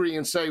history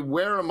and say,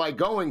 where am I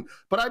going?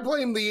 But I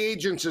blame the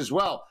agents as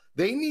well.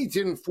 They need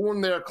to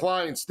inform their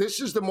clients, this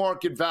is the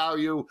market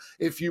value.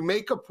 If you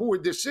make a poor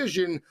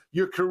decision,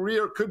 your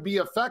career could be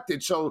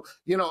affected. So,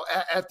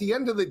 at the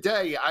end of the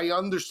day, I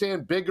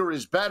understand bigger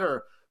is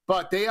better,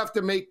 but they have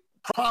to make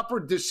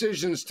proper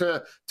decisions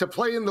to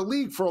play in the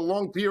league for a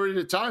long period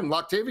of time.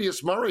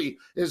 Latavius Murray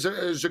is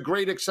a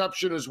great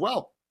exception as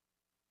well.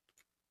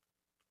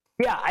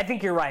 Yeah, I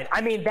think you're right.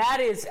 I mean,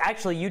 that is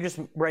actually, you just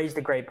raised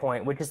a great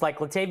point, which is like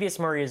Latavius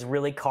Murray has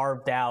really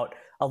carved out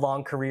a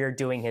long career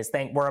doing his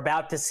thing. We're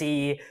about to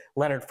see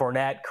Leonard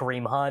Fournette,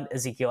 Kareem Hunt,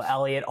 Ezekiel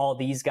Elliott, all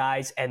these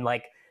guys, and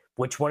like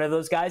which one of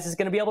those guys is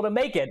going to be able to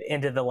make it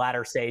into the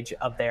latter stage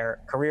of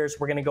their careers.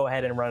 We're going to go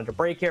ahead and run into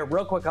break here.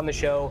 Real quick on the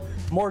show,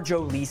 more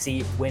Joe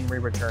Lisi when we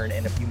return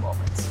in a few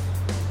moments.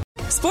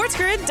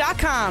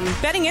 SportsGrid.com.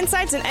 Betting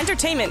insights and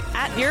entertainment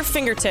at your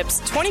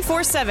fingertips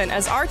 24/7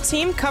 as our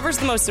team covers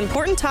the most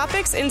important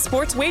topics in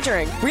sports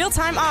wagering.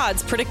 Real-time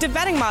odds, predictive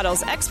betting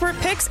models, expert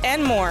picks,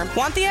 and more.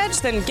 Want the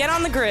edge? Then get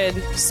on the grid.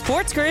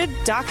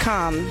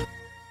 SportsGrid.com.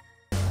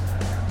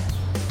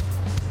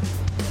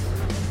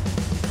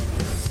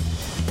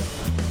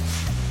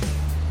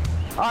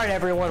 All right,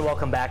 everyone,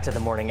 welcome back to the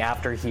morning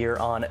after here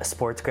on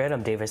Sports Grid.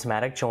 I'm Davis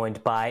Maddock,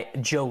 joined by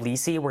Joe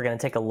Lisi. We're going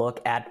to take a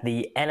look at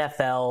the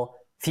NFL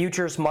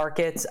futures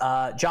markets.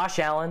 Josh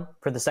Allen,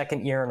 for the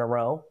second year in a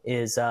row,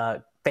 is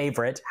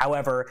favorite.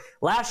 However,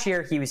 last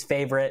year he was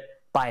favorite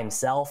by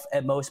himself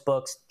at most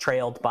books,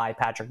 trailed by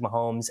Patrick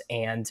Mahomes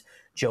and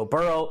Joe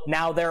Burrow.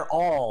 Now they're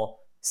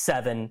all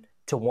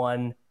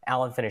 7-1.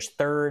 Allen finished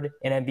third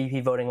in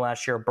MVP voting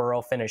last year.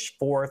 Burrow finished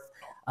fourth.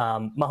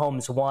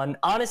 Mahomes won.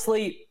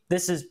 Honestly,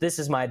 this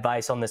is my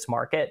advice on this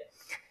market.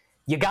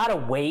 You gotta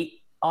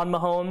wait on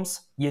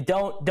Mahomes. You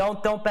don't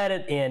bet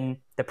it in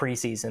the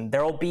preseason.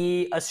 There will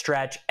be a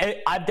stretch.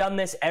 I've done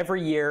this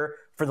every year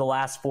for the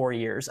last 4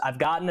 years. I've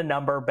gotten a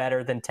number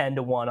better than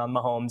 10-1 on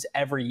Mahomes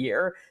every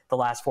year the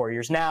last 4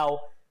 years. Now,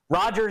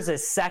 Rodgers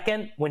is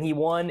second when he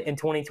won in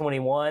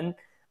 2021.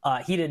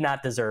 He did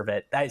not deserve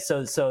it.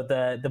 So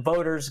the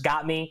voters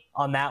got me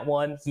on that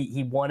one.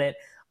 He won it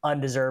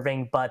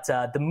undeserving. But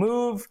the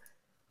move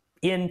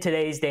in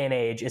today's day and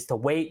age is to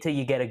wait till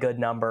you get a good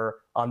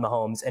number on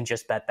Mahomes and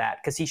just bet that,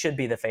 because he should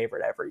be the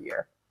favorite every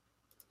year.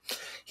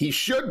 He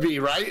should be,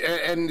 right?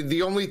 And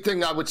the only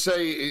thing I would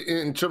say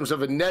in terms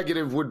of a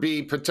negative would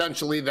be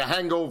potentially the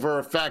hangover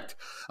effect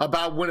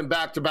about winning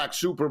back-to-back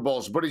Super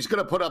Bowls. But he's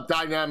going to put up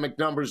dynamic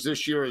numbers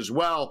this year as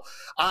well.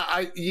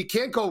 You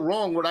can't go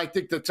wrong with, I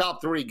think, the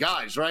top three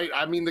guys, right?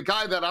 I mean, the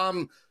guy that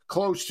I'm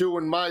close to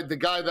and the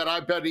guy that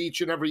I bet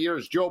each and every year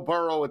is Joe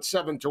Burrow at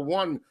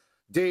 7-1,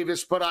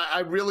 Davis. But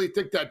I really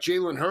think that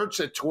Jalen Hurts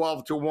at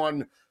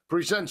 12-1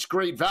 presents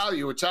great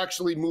value. It's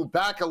actually moved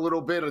back a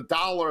little bit,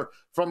 $1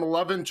 from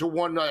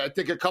 11-1, I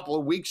think a couple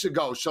of weeks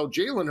ago. So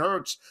Jalen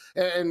Hurts,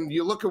 and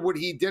you look at what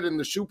he did in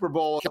the Super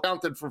Bowl,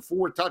 accounted for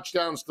 4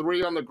 touchdowns,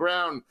 3 on the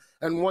ground,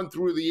 and 1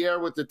 through the air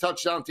with the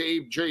touchdown to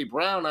A.J.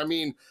 Brown. I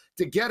mean,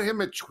 to get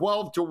him at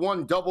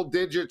 12-1, double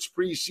digits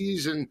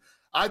preseason,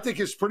 I think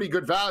is pretty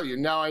good value.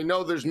 Now, I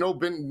know there's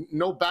been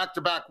no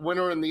back-to-back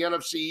winner in the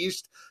NFC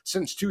East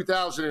since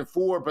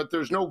 2004, but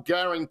there's no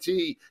doubting,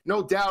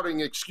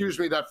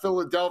 that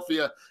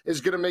Philadelphia is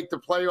going to make the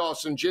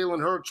playoffs. And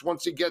Jalen Hurts,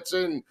 once he gets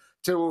in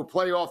to a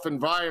playoff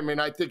environment,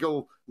 I think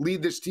he'll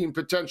lead this team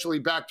potentially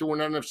back to an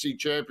NFC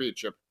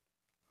championship.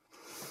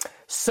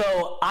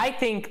 So I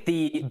think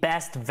the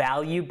best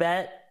value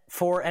bet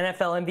for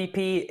NFL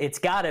MVP, it's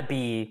got to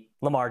be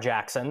Lamar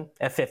Jackson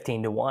at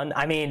 15-1.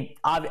 I mean,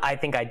 I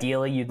think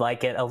ideally you'd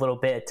like it a little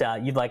bit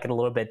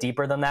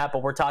deeper than that,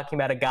 but we're talking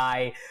about a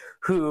guy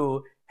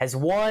who has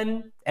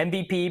won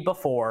MVP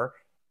before,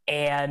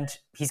 and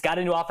he's got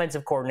a new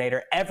offensive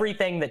coordinator.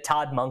 Everything that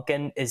Todd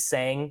Monken is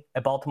saying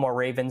at Baltimore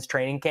Ravens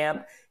training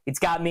camp, it's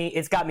got me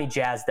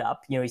jazzed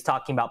up. You know, he's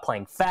talking about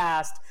playing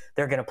fast.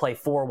 They're going to play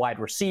 4 wide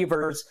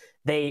receivers.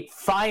 They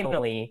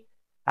finally,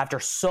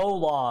 after so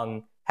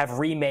long, have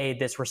remade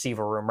this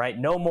receiver room, right?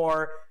 No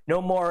more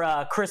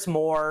Chris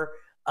Moore.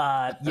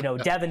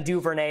 Devin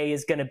Duvernay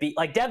is going to be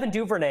like Devin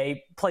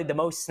Duvernay played the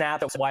most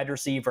snaps as wide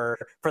receiver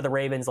for the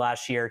Ravens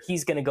last year.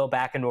 He's going to go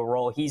back into a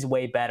role he's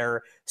way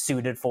better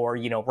suited for,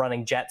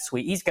 running jet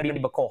sweep. He's going to be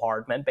Mecole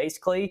Hardman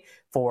basically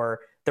for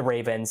the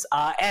Ravens.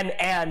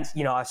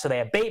 So they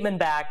have Bateman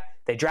back.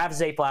 They draft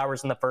Zay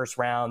Flowers in the first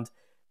round.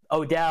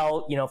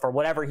 Odell, for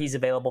whatever he's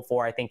available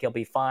for, I think he'll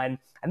be fine.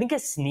 I think a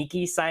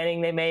sneaky signing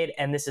they made,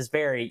 and this is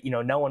very,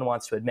 no one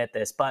wants to admit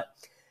this, but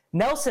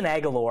Nelson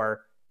Agholor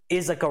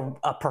is like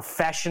a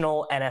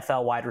professional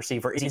NFL wide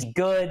receiver. Is he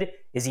good?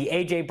 Is he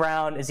A.J.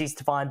 Brown? Is he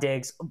Stephon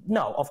Diggs?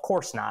 No, of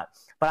course not.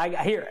 But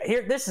here,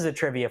 this is a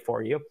trivia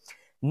for you.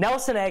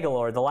 Nelson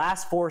Agholor, the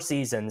last 4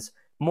 seasons,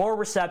 more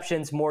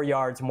receptions, more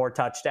yards, more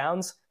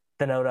touchdowns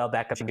than Odell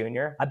Beckham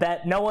Jr. I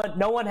bet no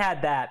one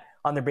had that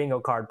on their bingo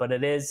card, but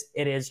it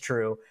is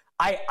true.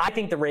 I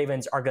think the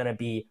Ravens are going to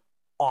be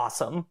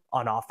awesome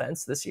on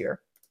offense this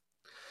year.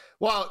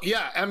 Well,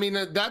 yeah, I mean,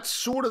 that's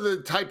sort of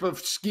the type of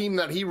scheme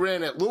that he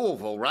ran at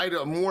Louisville, right?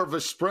 More of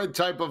a spread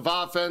type of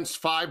offense,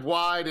 5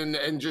 wide,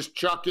 and just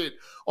chuck it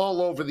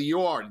all over the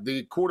yard.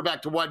 The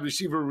quarterback to wide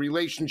receiver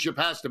relationship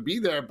has to be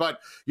there, but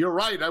you're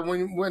right.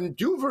 When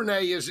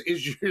Duvernay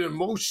is your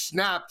most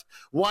snapped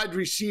wide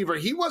receiver,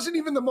 he wasn't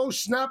even the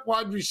most snapped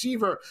wide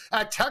receiver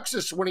at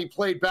Texas when he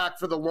played back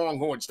for the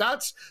Longhorns.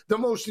 That's the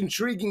most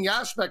intriguing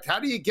aspect. How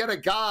do you get a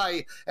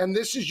guy, and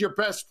this is your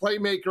best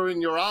playmaker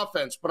in your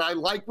offense? But I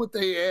like what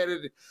they added.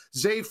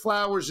 Zay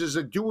Flowers is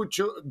a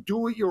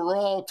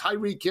do-it-your-all,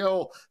 Tyreek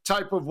Hill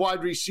type of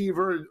wide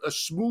receiver, a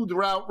smooth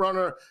route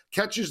runner,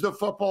 catches the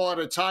football at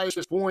its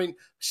highest point,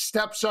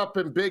 steps up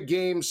in big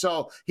games.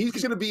 So he's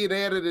going to be an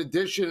added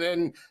addition.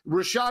 And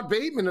Rashad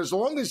Bateman, as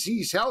long as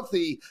he's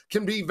healthy,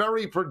 can be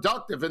very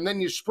productive. And then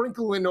you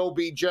sprinkle in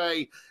OBJ.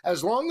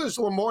 As long as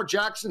Lamar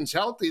Jackson's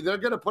healthy, they're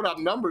going to put up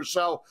numbers.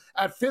 So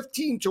at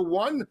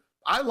 15-1,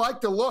 I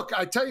like the look.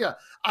 I tell you,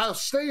 I'll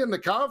stay in the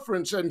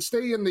conference and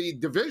stay in the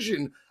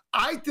division.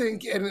 I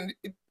think, and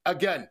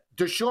again,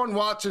 Deshaun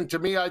Watson, to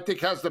me, I think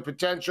has the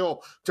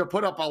potential to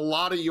put up a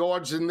lot of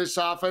yards in this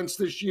offense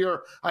this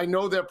year. I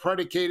know they're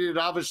predicated,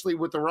 obviously,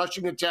 with the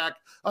rushing attack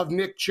of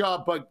Nick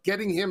Chubb, but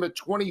getting him at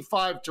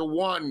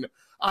 25-1,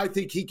 I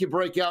think he could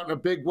break out in a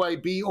big way,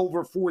 be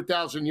over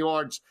 4,000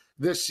 yards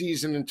this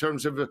season in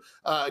terms of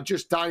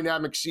just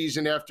dynamic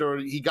season after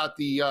he got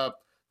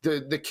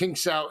the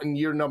kinks out in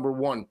year number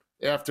 1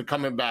 after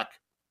coming back.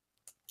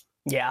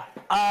 Yeah.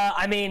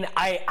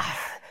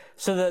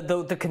 So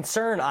the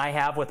concern I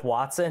have with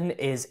Watson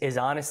is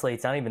honestly,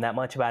 it's not even that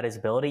much about his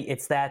ability.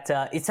 It's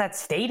that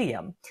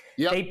stadium.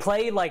 Yep. They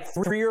play like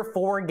 3 or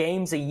 4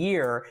 games a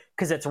year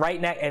because it's right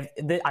next.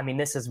 I mean,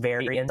 this is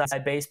very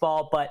inside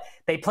baseball, but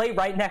they play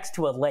right next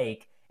to a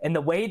lake. And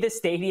the way the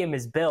stadium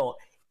is built,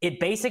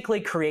 it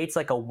basically creates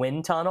like a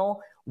wind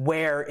tunnel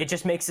where it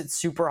just makes it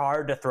super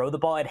hard to throw the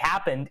ball. It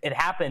happened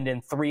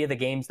in 3 of the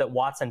games that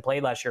Watson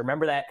played last year.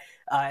 Remember that?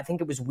 I think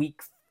it was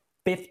week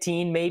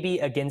 15 maybe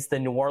against the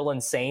New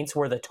Orleans Saints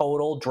where the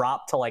total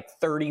dropped to like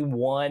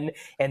 31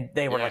 and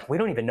they were like, we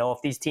don't even know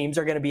if these teams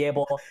are going to be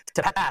able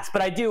to pass.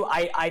 But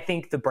I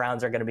think the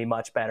Browns are going to be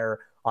much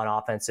better on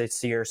offense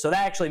this year. So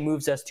that actually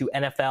moves us to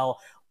NFL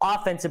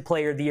Offensive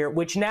Player of the Year,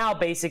 which now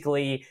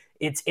basically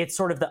it's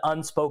sort of the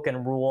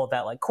unspoken rule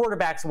that like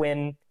quarterbacks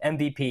win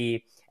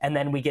MVP, and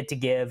then we get to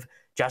give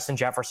Justin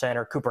Jefferson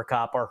or Cooper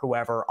Kupp or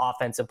whoever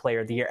Offensive Player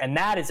of the Year. And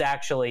that is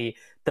actually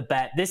the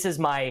bet. This is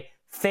my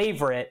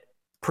favorite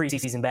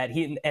preseason bet.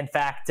 In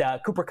fact,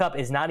 Cooper Kupp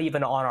is not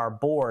even on our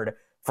board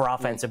for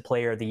Offensive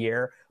Player of the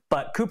Year,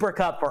 but Cooper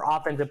Kupp for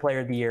Offensive Player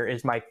of the Year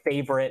is my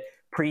favorite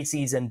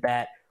preseason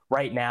bet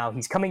right now.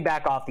 He's coming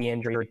back off the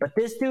injury, but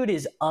this dude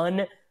is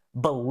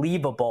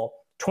unbelievable.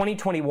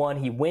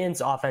 2021, he wins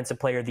Offensive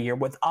Player of the Year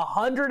with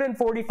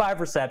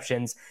 145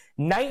 receptions,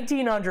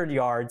 1,900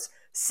 yards,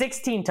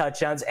 16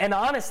 touchdowns, and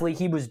honestly,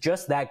 he was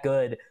just that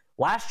good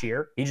last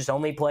year. He just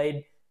only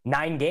played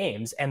 9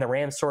 games, and the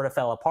Rams sort of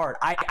fell apart.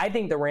 I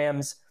think the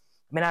Rams,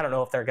 I mean, I don't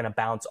know if they're going to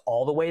bounce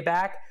all the way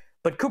back,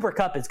 but Cooper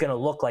Kupp is going to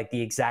look like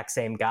the exact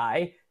same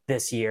guy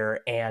this year,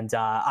 and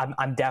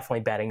I'm definitely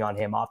betting on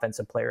him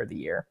Offensive Player of the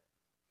Year.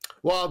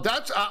 Well,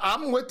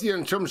 I'm with you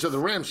in terms of the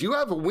Rams. You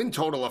have a win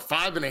total of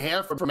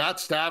 5.5 for Matt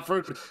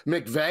Stafford,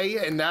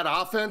 McVay, and that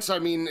offense. I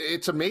mean,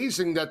 it's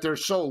amazing that they're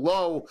so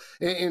low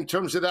in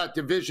terms of that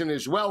division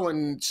as well.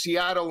 And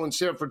Seattle and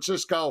San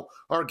Francisco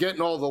are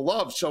getting all the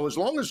love. So as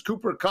long as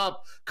Cooper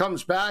Kupp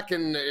comes back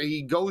and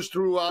he goes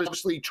through,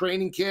 obviously,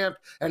 training camp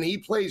and he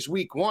plays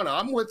week 1,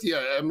 I'm with you.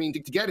 I mean, to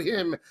get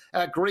him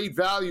at great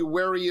value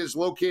where he is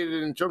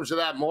located in terms of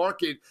that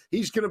market,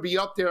 he's going to be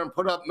up there and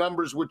put up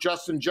numbers with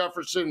Justin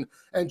Jefferson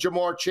and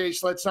Jamar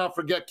Chase. Let's not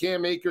forget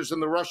Cam Akers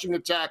and the rushing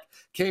attack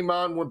came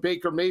on when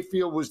Baker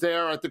Mayfield was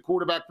there at the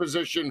quarterback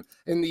position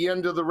in the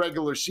end of the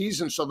regular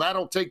season. So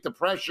that'll take the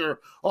pressure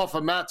off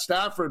of Matt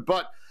Stafford.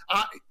 But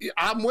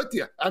I'm with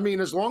you. I mean,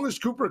 as long as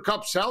Cooper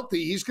Kupp's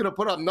healthy, he's going to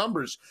put up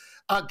numbers.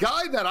 A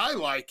guy that I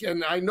like,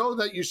 and I know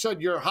that you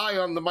said you're high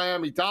on the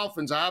Miami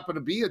Dolphins. I happen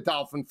to be a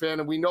Dolphin fan,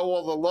 and we know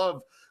all the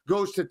love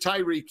goes to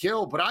Tyreek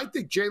Hill. But I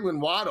think Jalen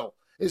Waddle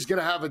is going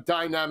to have a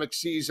dynamic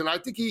season. I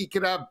think he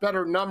could have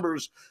better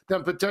numbers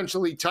than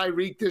potentially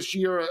Tyreek this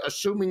year,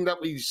 assuming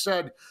that we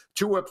said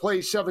Tua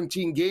plays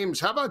 17 games.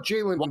 How about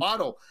Jalen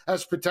Waddle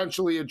as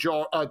potentially a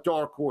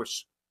dark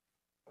horse?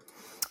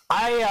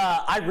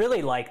 I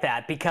really like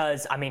that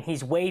because, I mean,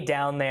 he's way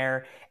down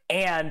there.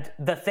 And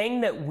the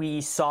thing that we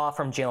saw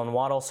from Jalen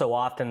Waddle so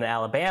often in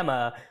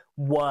Alabama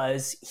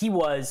was he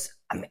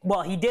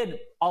did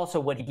also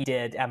what he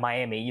did at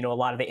Miami, you know, a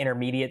lot of the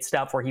intermediate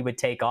stuff where he would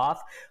take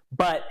off.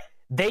 But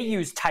they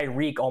used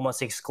Tyreek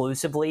almost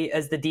exclusively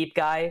as the deep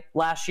guy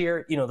last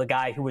year, you know, the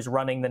guy who was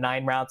running the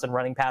 9 routes and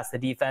running past the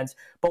defense.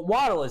 But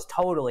Waddle is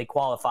totally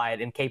qualified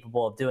and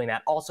capable of doing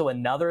that. Also,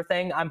 another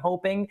thing I'm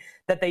hoping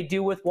that they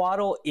do with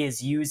Waddle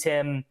is use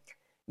him,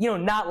 you know,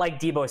 not like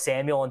Deebo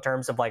Samuel in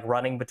terms of like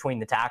running between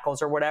the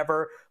tackles or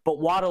whatever, but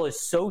Waddle is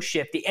so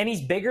shifty and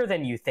he's bigger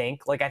than you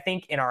think. Like, I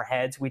think in our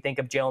heads, we think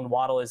of Jalen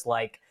Waddle as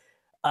like,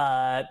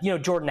 you know,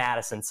 Jordan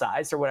Addison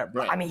size or whatever.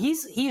 Right. I mean,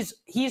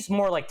 he's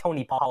more like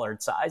Tony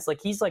Pollard size. Like,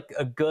 he's like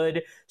a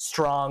good,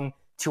 strong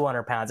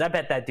 200 pounds. I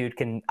bet that dude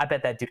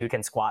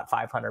can squat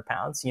 500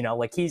 pounds. You know,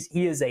 like he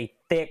is a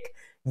thick,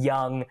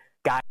 young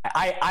guy.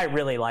 I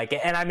really like it.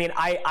 And I mean,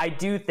 I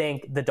do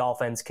think the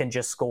Dolphins can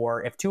just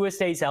score. If Tua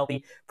stays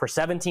healthy for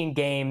 17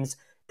 games,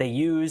 they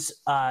use,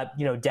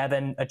 you know,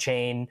 Devin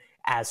Achane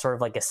as sort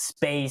of like a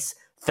space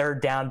third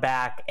down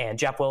back, and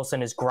Jeff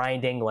Wilson is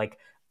grinding. Like,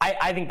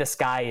 I think the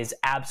sky is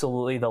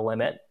absolutely the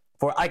limit.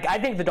 I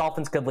think the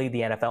Dolphins could lead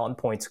the NFL in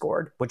points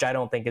scored, which I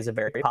don't think is a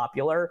very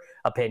popular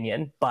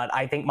opinion. But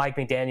I think Mike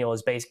McDaniel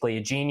is basically a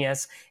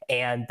genius,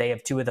 and they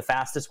have 2 of the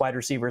fastest wide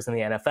receivers in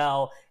the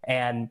NFL,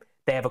 and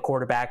they have a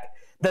quarterback.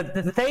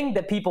 The thing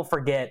that people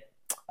forget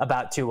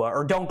about Tua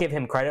or don't give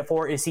him credit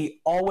for is he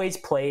always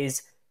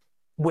plays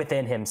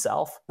within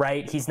himself,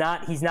 right? He's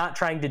not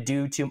trying to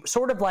do too,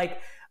 sort of like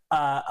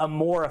a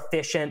more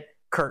efficient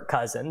Kirk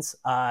Cousins,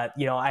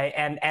 you know,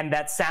 and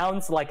that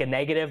sounds like a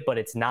negative, but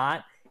it's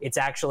not. It's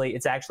actually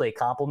a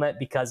compliment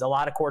because a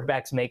lot of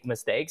quarterbacks make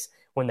mistakes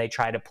when they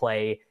try to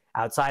play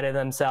outside of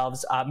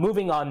themselves.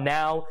 Moving on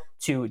now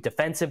to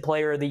Defensive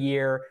Player of the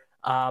Year.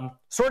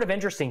 Sort of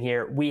interesting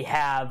here. We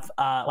have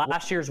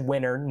last year's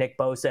winner, Nick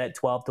Bosa, at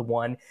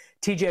 12-1.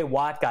 TJ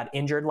Watt got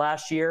injured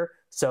last year,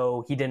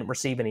 so he didn't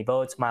receive any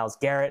votes. Myles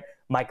Garrett,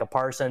 Micah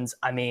Parsons.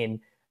 I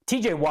mean,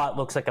 TJ Watt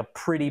looks like a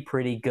pretty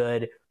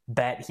good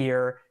bet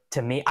here.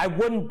 To me, I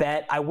wouldn't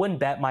bet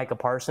Micah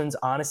Parsons,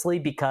 honestly,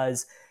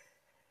 because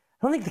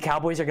I don't think the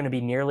Cowboys are going to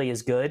be nearly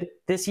as good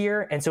this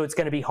year. And so it's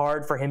going to be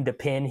hard for him to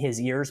pin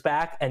his ears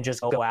back and just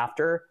go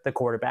after the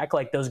quarterback.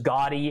 Like, those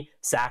gaudy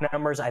sack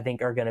numbers, I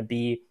think, are going to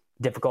be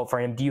difficult for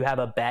him. Do you have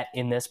a bet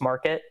in this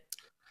market?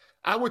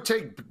 I would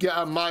take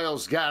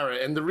Myles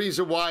Garrett, and the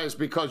reason why is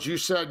because you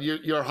said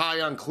you're high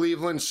on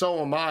Cleveland.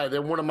 So am I.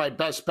 They're one of my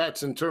best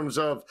bets in terms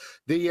of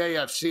the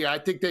AFC. I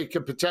think they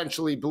could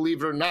potentially,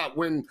 believe it or not,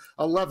 win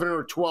 11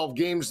 or 12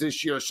 games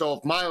this year. So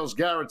if Myles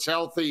Garrett's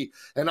healthy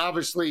and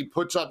obviously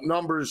puts up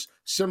numbers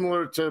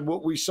similar to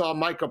what we saw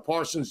Micah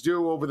Parsons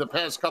do over the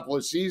past couple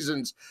of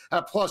seasons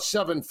at plus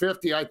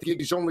 750. I think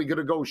he's only going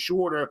to go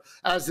shorter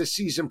as the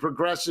season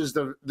progresses.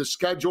 The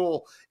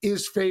schedule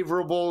is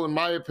favorable, in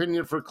my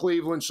opinion, for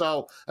Cleveland.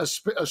 So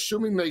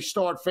assuming they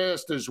start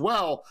fast as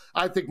well,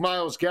 I think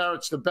Myles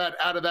Garrett's the bet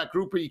out of that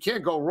group. But you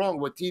can't go wrong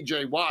with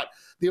TJ Watt.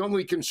 The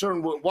only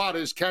concern with Watt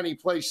is, can he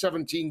play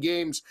 17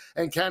 games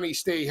and can he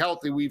stay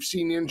healthy? We've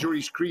seen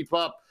injuries creep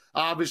up,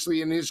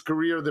 obviously, in his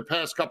career the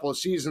past couple of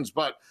seasons.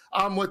 But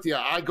I'm with you.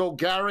 I go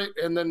Garrett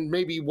and then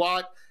maybe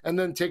Watt and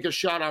then take a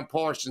shot on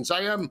Parsons.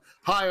 I am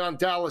high on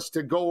Dallas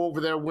to go over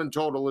their win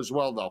total as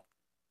well, though.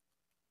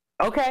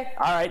 Okay.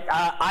 All right.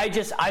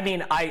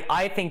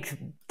 I think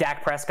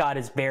Dak Prescott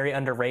is very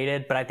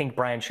underrated, but I think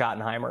Brian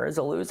Schottenheimer is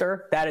a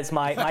loser. That is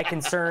my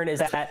concern is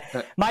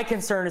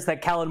that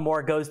Kellen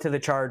Moore goes to the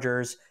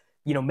Chargers,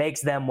 makes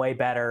them way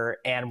better.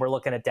 And we're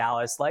looking at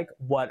Dallas like,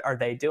 what are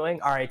they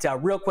doing? All right.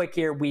 Real quick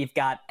here, we've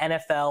got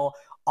NFL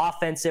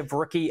Offensive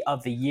Rookie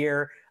of the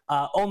Year.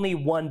 Only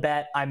one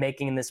bet I'm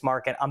making in this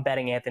market. I'm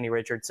betting Anthony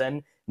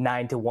Richardson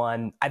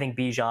 9-1. I think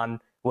Bijan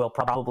will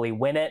probably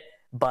win it.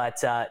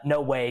 But no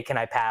way can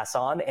I pass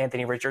on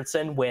Anthony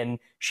Richardson when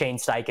Shane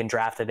Steichen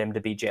drafted him to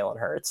be Jalen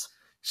Hurts.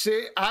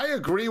 See, I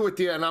agree with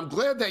you, and I'm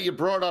glad that you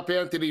brought up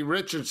Anthony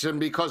Richardson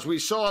because we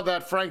saw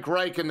that Frank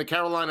Reich and the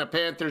Carolina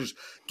Panthers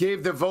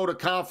gave the vote of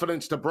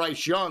confidence to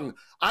Bryce Young.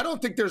 I don't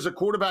think there's a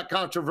quarterback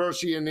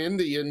controversy in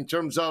Indy in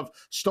terms of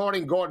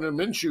starting Gardner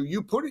Minshew.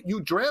 You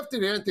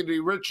drafted Anthony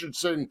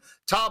Richardson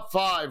top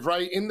 5,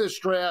 right, in this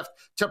draft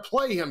to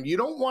play him. You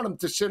don't want him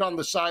to sit on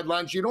the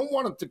sidelines. You don't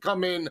want him to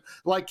come in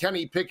like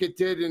Kenny Pickett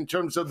did in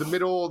terms of the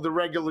middle of the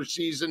regular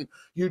season.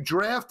 You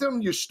draft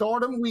him, you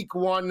start him week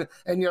 1,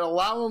 and you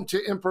allow him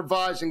to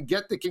improvise and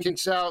get the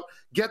kinks out,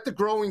 get the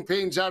growing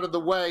pains out of the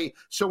way.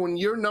 So when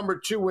you're number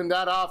 2 in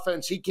that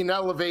offense, he can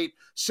elevate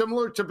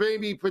similar to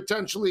maybe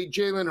potentially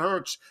Jalen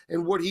Hurts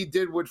and what he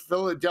did with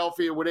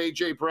Philadelphia with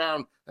A.J.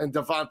 Brown and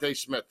Devontae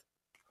Smith.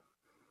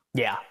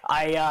 Yeah,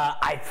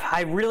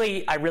 I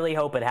really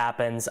hope it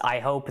happens. I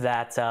hope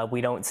that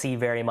we don't see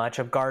very much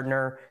of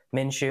Gardner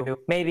Minshew.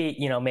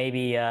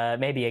 Maybe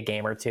a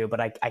game or two, but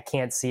I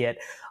can't see it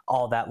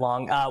all that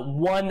long.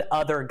 One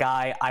other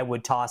guy I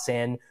would toss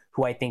in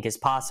who I think is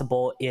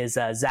possible is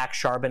Zach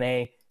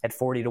Charbonnet at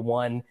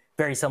 40-1.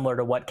 Very similar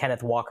to what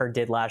Kenneth Walker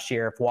did last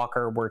year. If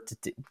Walker were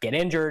to get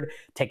injured,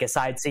 take a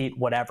side seat,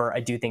 whatever, I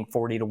do think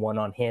 40-1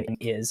 on him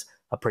is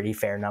a pretty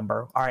fair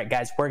number. All right,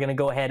 guys, we're going to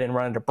go ahead and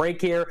run into break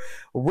here.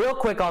 Real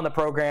quick on the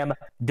program.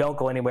 Don't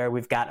go anywhere.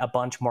 We've got a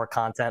bunch more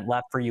content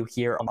left for you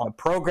here on the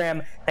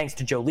program. Thanks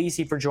to Joe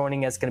Lisi for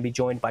joining us. Going to be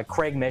joined by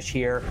Craig Mish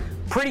here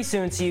pretty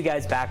soon. See you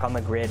guys back on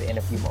the grid in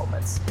a few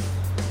moments.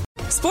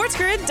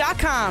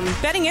 SportsGrid.com.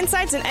 Betting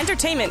insights and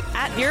entertainment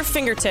at your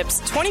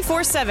fingertips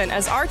 24/7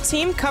 as our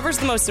team covers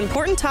the most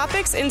important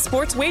topics in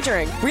sports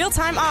wagering.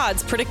 Real-time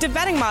odds, predictive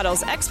betting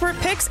models, expert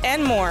picks,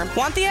 and more.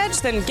 Want the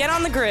edge? Then get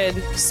on the grid.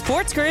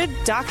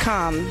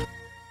 SportsGrid.com.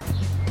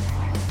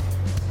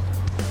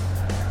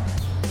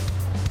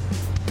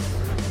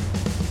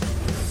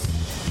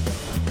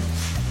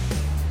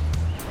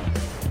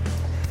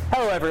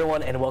 Hello,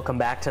 everyone, and welcome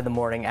back to the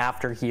morning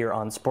after here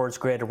on Sports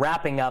Grid.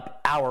 Wrapping up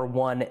hour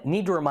 1.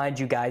 Need to remind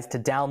you guys to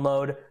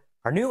download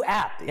our new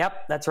app.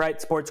 Yep, that's right.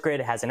 Sports Grid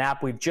has an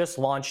app. We've just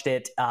launched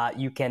it.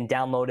 You can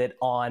download it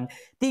on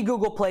the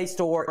Google Play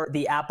Store or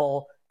the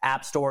Apple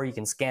App Store. You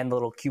can scan the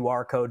little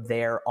QR code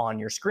there on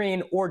your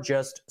screen or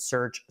just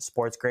search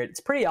Sports Grid. It's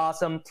pretty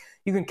awesome.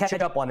 You can catch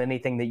up on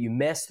anything that you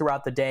missed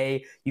throughout the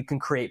day. You can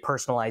create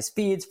personalized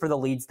feeds for the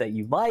leads that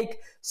you like.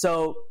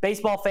 So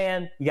baseball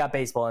fan, you got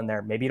baseball in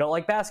there. Maybe you don't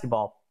like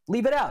basketball.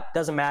 Leave it out.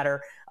 Doesn't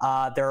matter.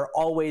 They're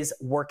always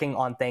working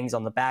on things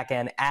on the back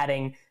end,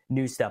 adding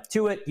new stuff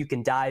to it. You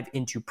can dive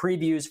into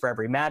previews for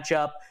every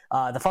matchup.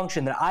 The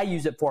function that I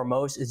use it for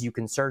most is you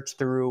can search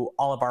through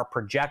all of our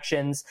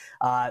projections,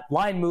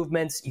 line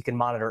movements. You can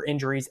monitor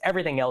injuries,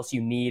 everything else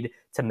you need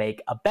to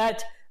make a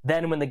bet.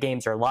 Then when the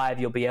games are live,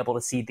 you'll be able to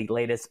see the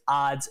latest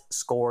odds,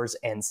 scores,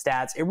 and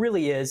stats. It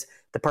really is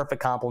the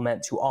perfect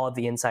complement to all of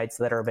the insights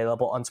that are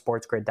available on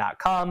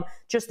sportsgrid.com,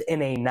 just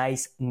in a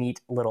nice,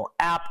 neat little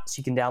app. So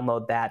you can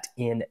download that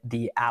in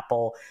the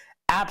Apple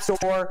App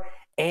Store.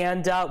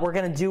 And we're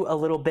going to do a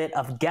little bit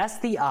of guess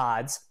the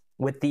odds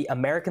with the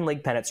American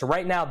League pennant. So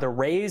right now, the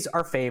Rays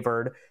are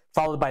favored,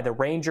 followed by the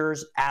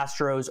Rangers,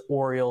 Astros,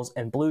 Orioles,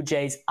 and Blue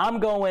Jays. I'm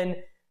going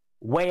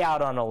way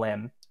out on a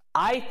limb.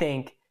 I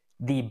think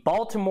the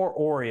Baltimore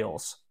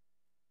Orioles,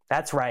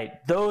 that's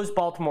right, those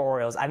Baltimore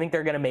Orioles, I think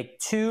they're going to make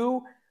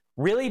 2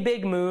 really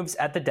big moves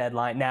at the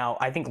deadline. Now,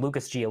 I think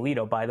Lucas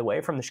Giolito, by the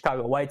way, from the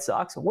Chicago White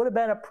Sox, would have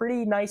been a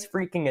pretty nice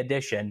freaking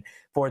addition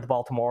for the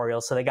Baltimore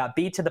Orioles. So they got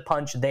beat to the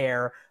punch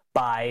there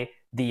by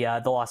the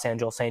Los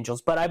Angeles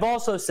Angels. But I've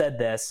also said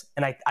this,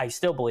 and I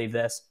still believe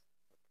this,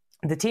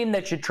 the team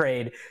that should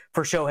trade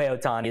for Shohei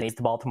Ohtani is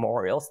the Baltimore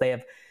Orioles. They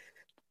have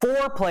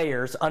 4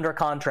 players under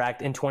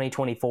contract in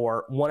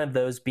 2024, one of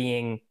those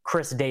being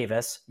Chris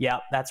Davis. Yeah,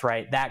 that's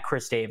right, that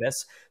Chris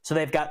Davis. So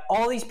they've got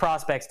all these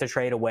prospects to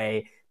trade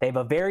away. They have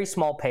a very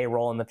small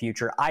payroll in the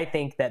future. I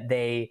think that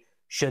they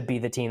should be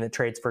the team that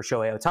trades for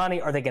Shohei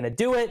Ohtani. Are they going to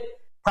do it?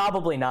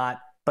 Probably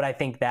not, but I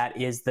think that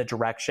is the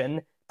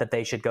direction that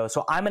they should go.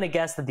 So I'm going to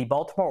guess that the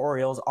Baltimore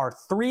Orioles are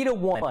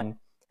 3-1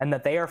 and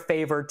that they are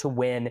favored to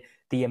win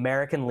the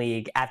American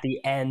League at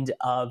the end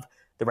of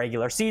the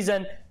regular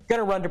season. Going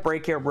to run to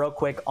break here real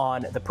quick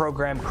on the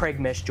program. Craig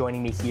Mish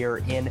joining me here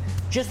in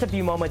just a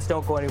few moments.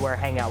 Don't go anywhere.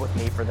 Hang out with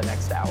me for the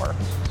next hour.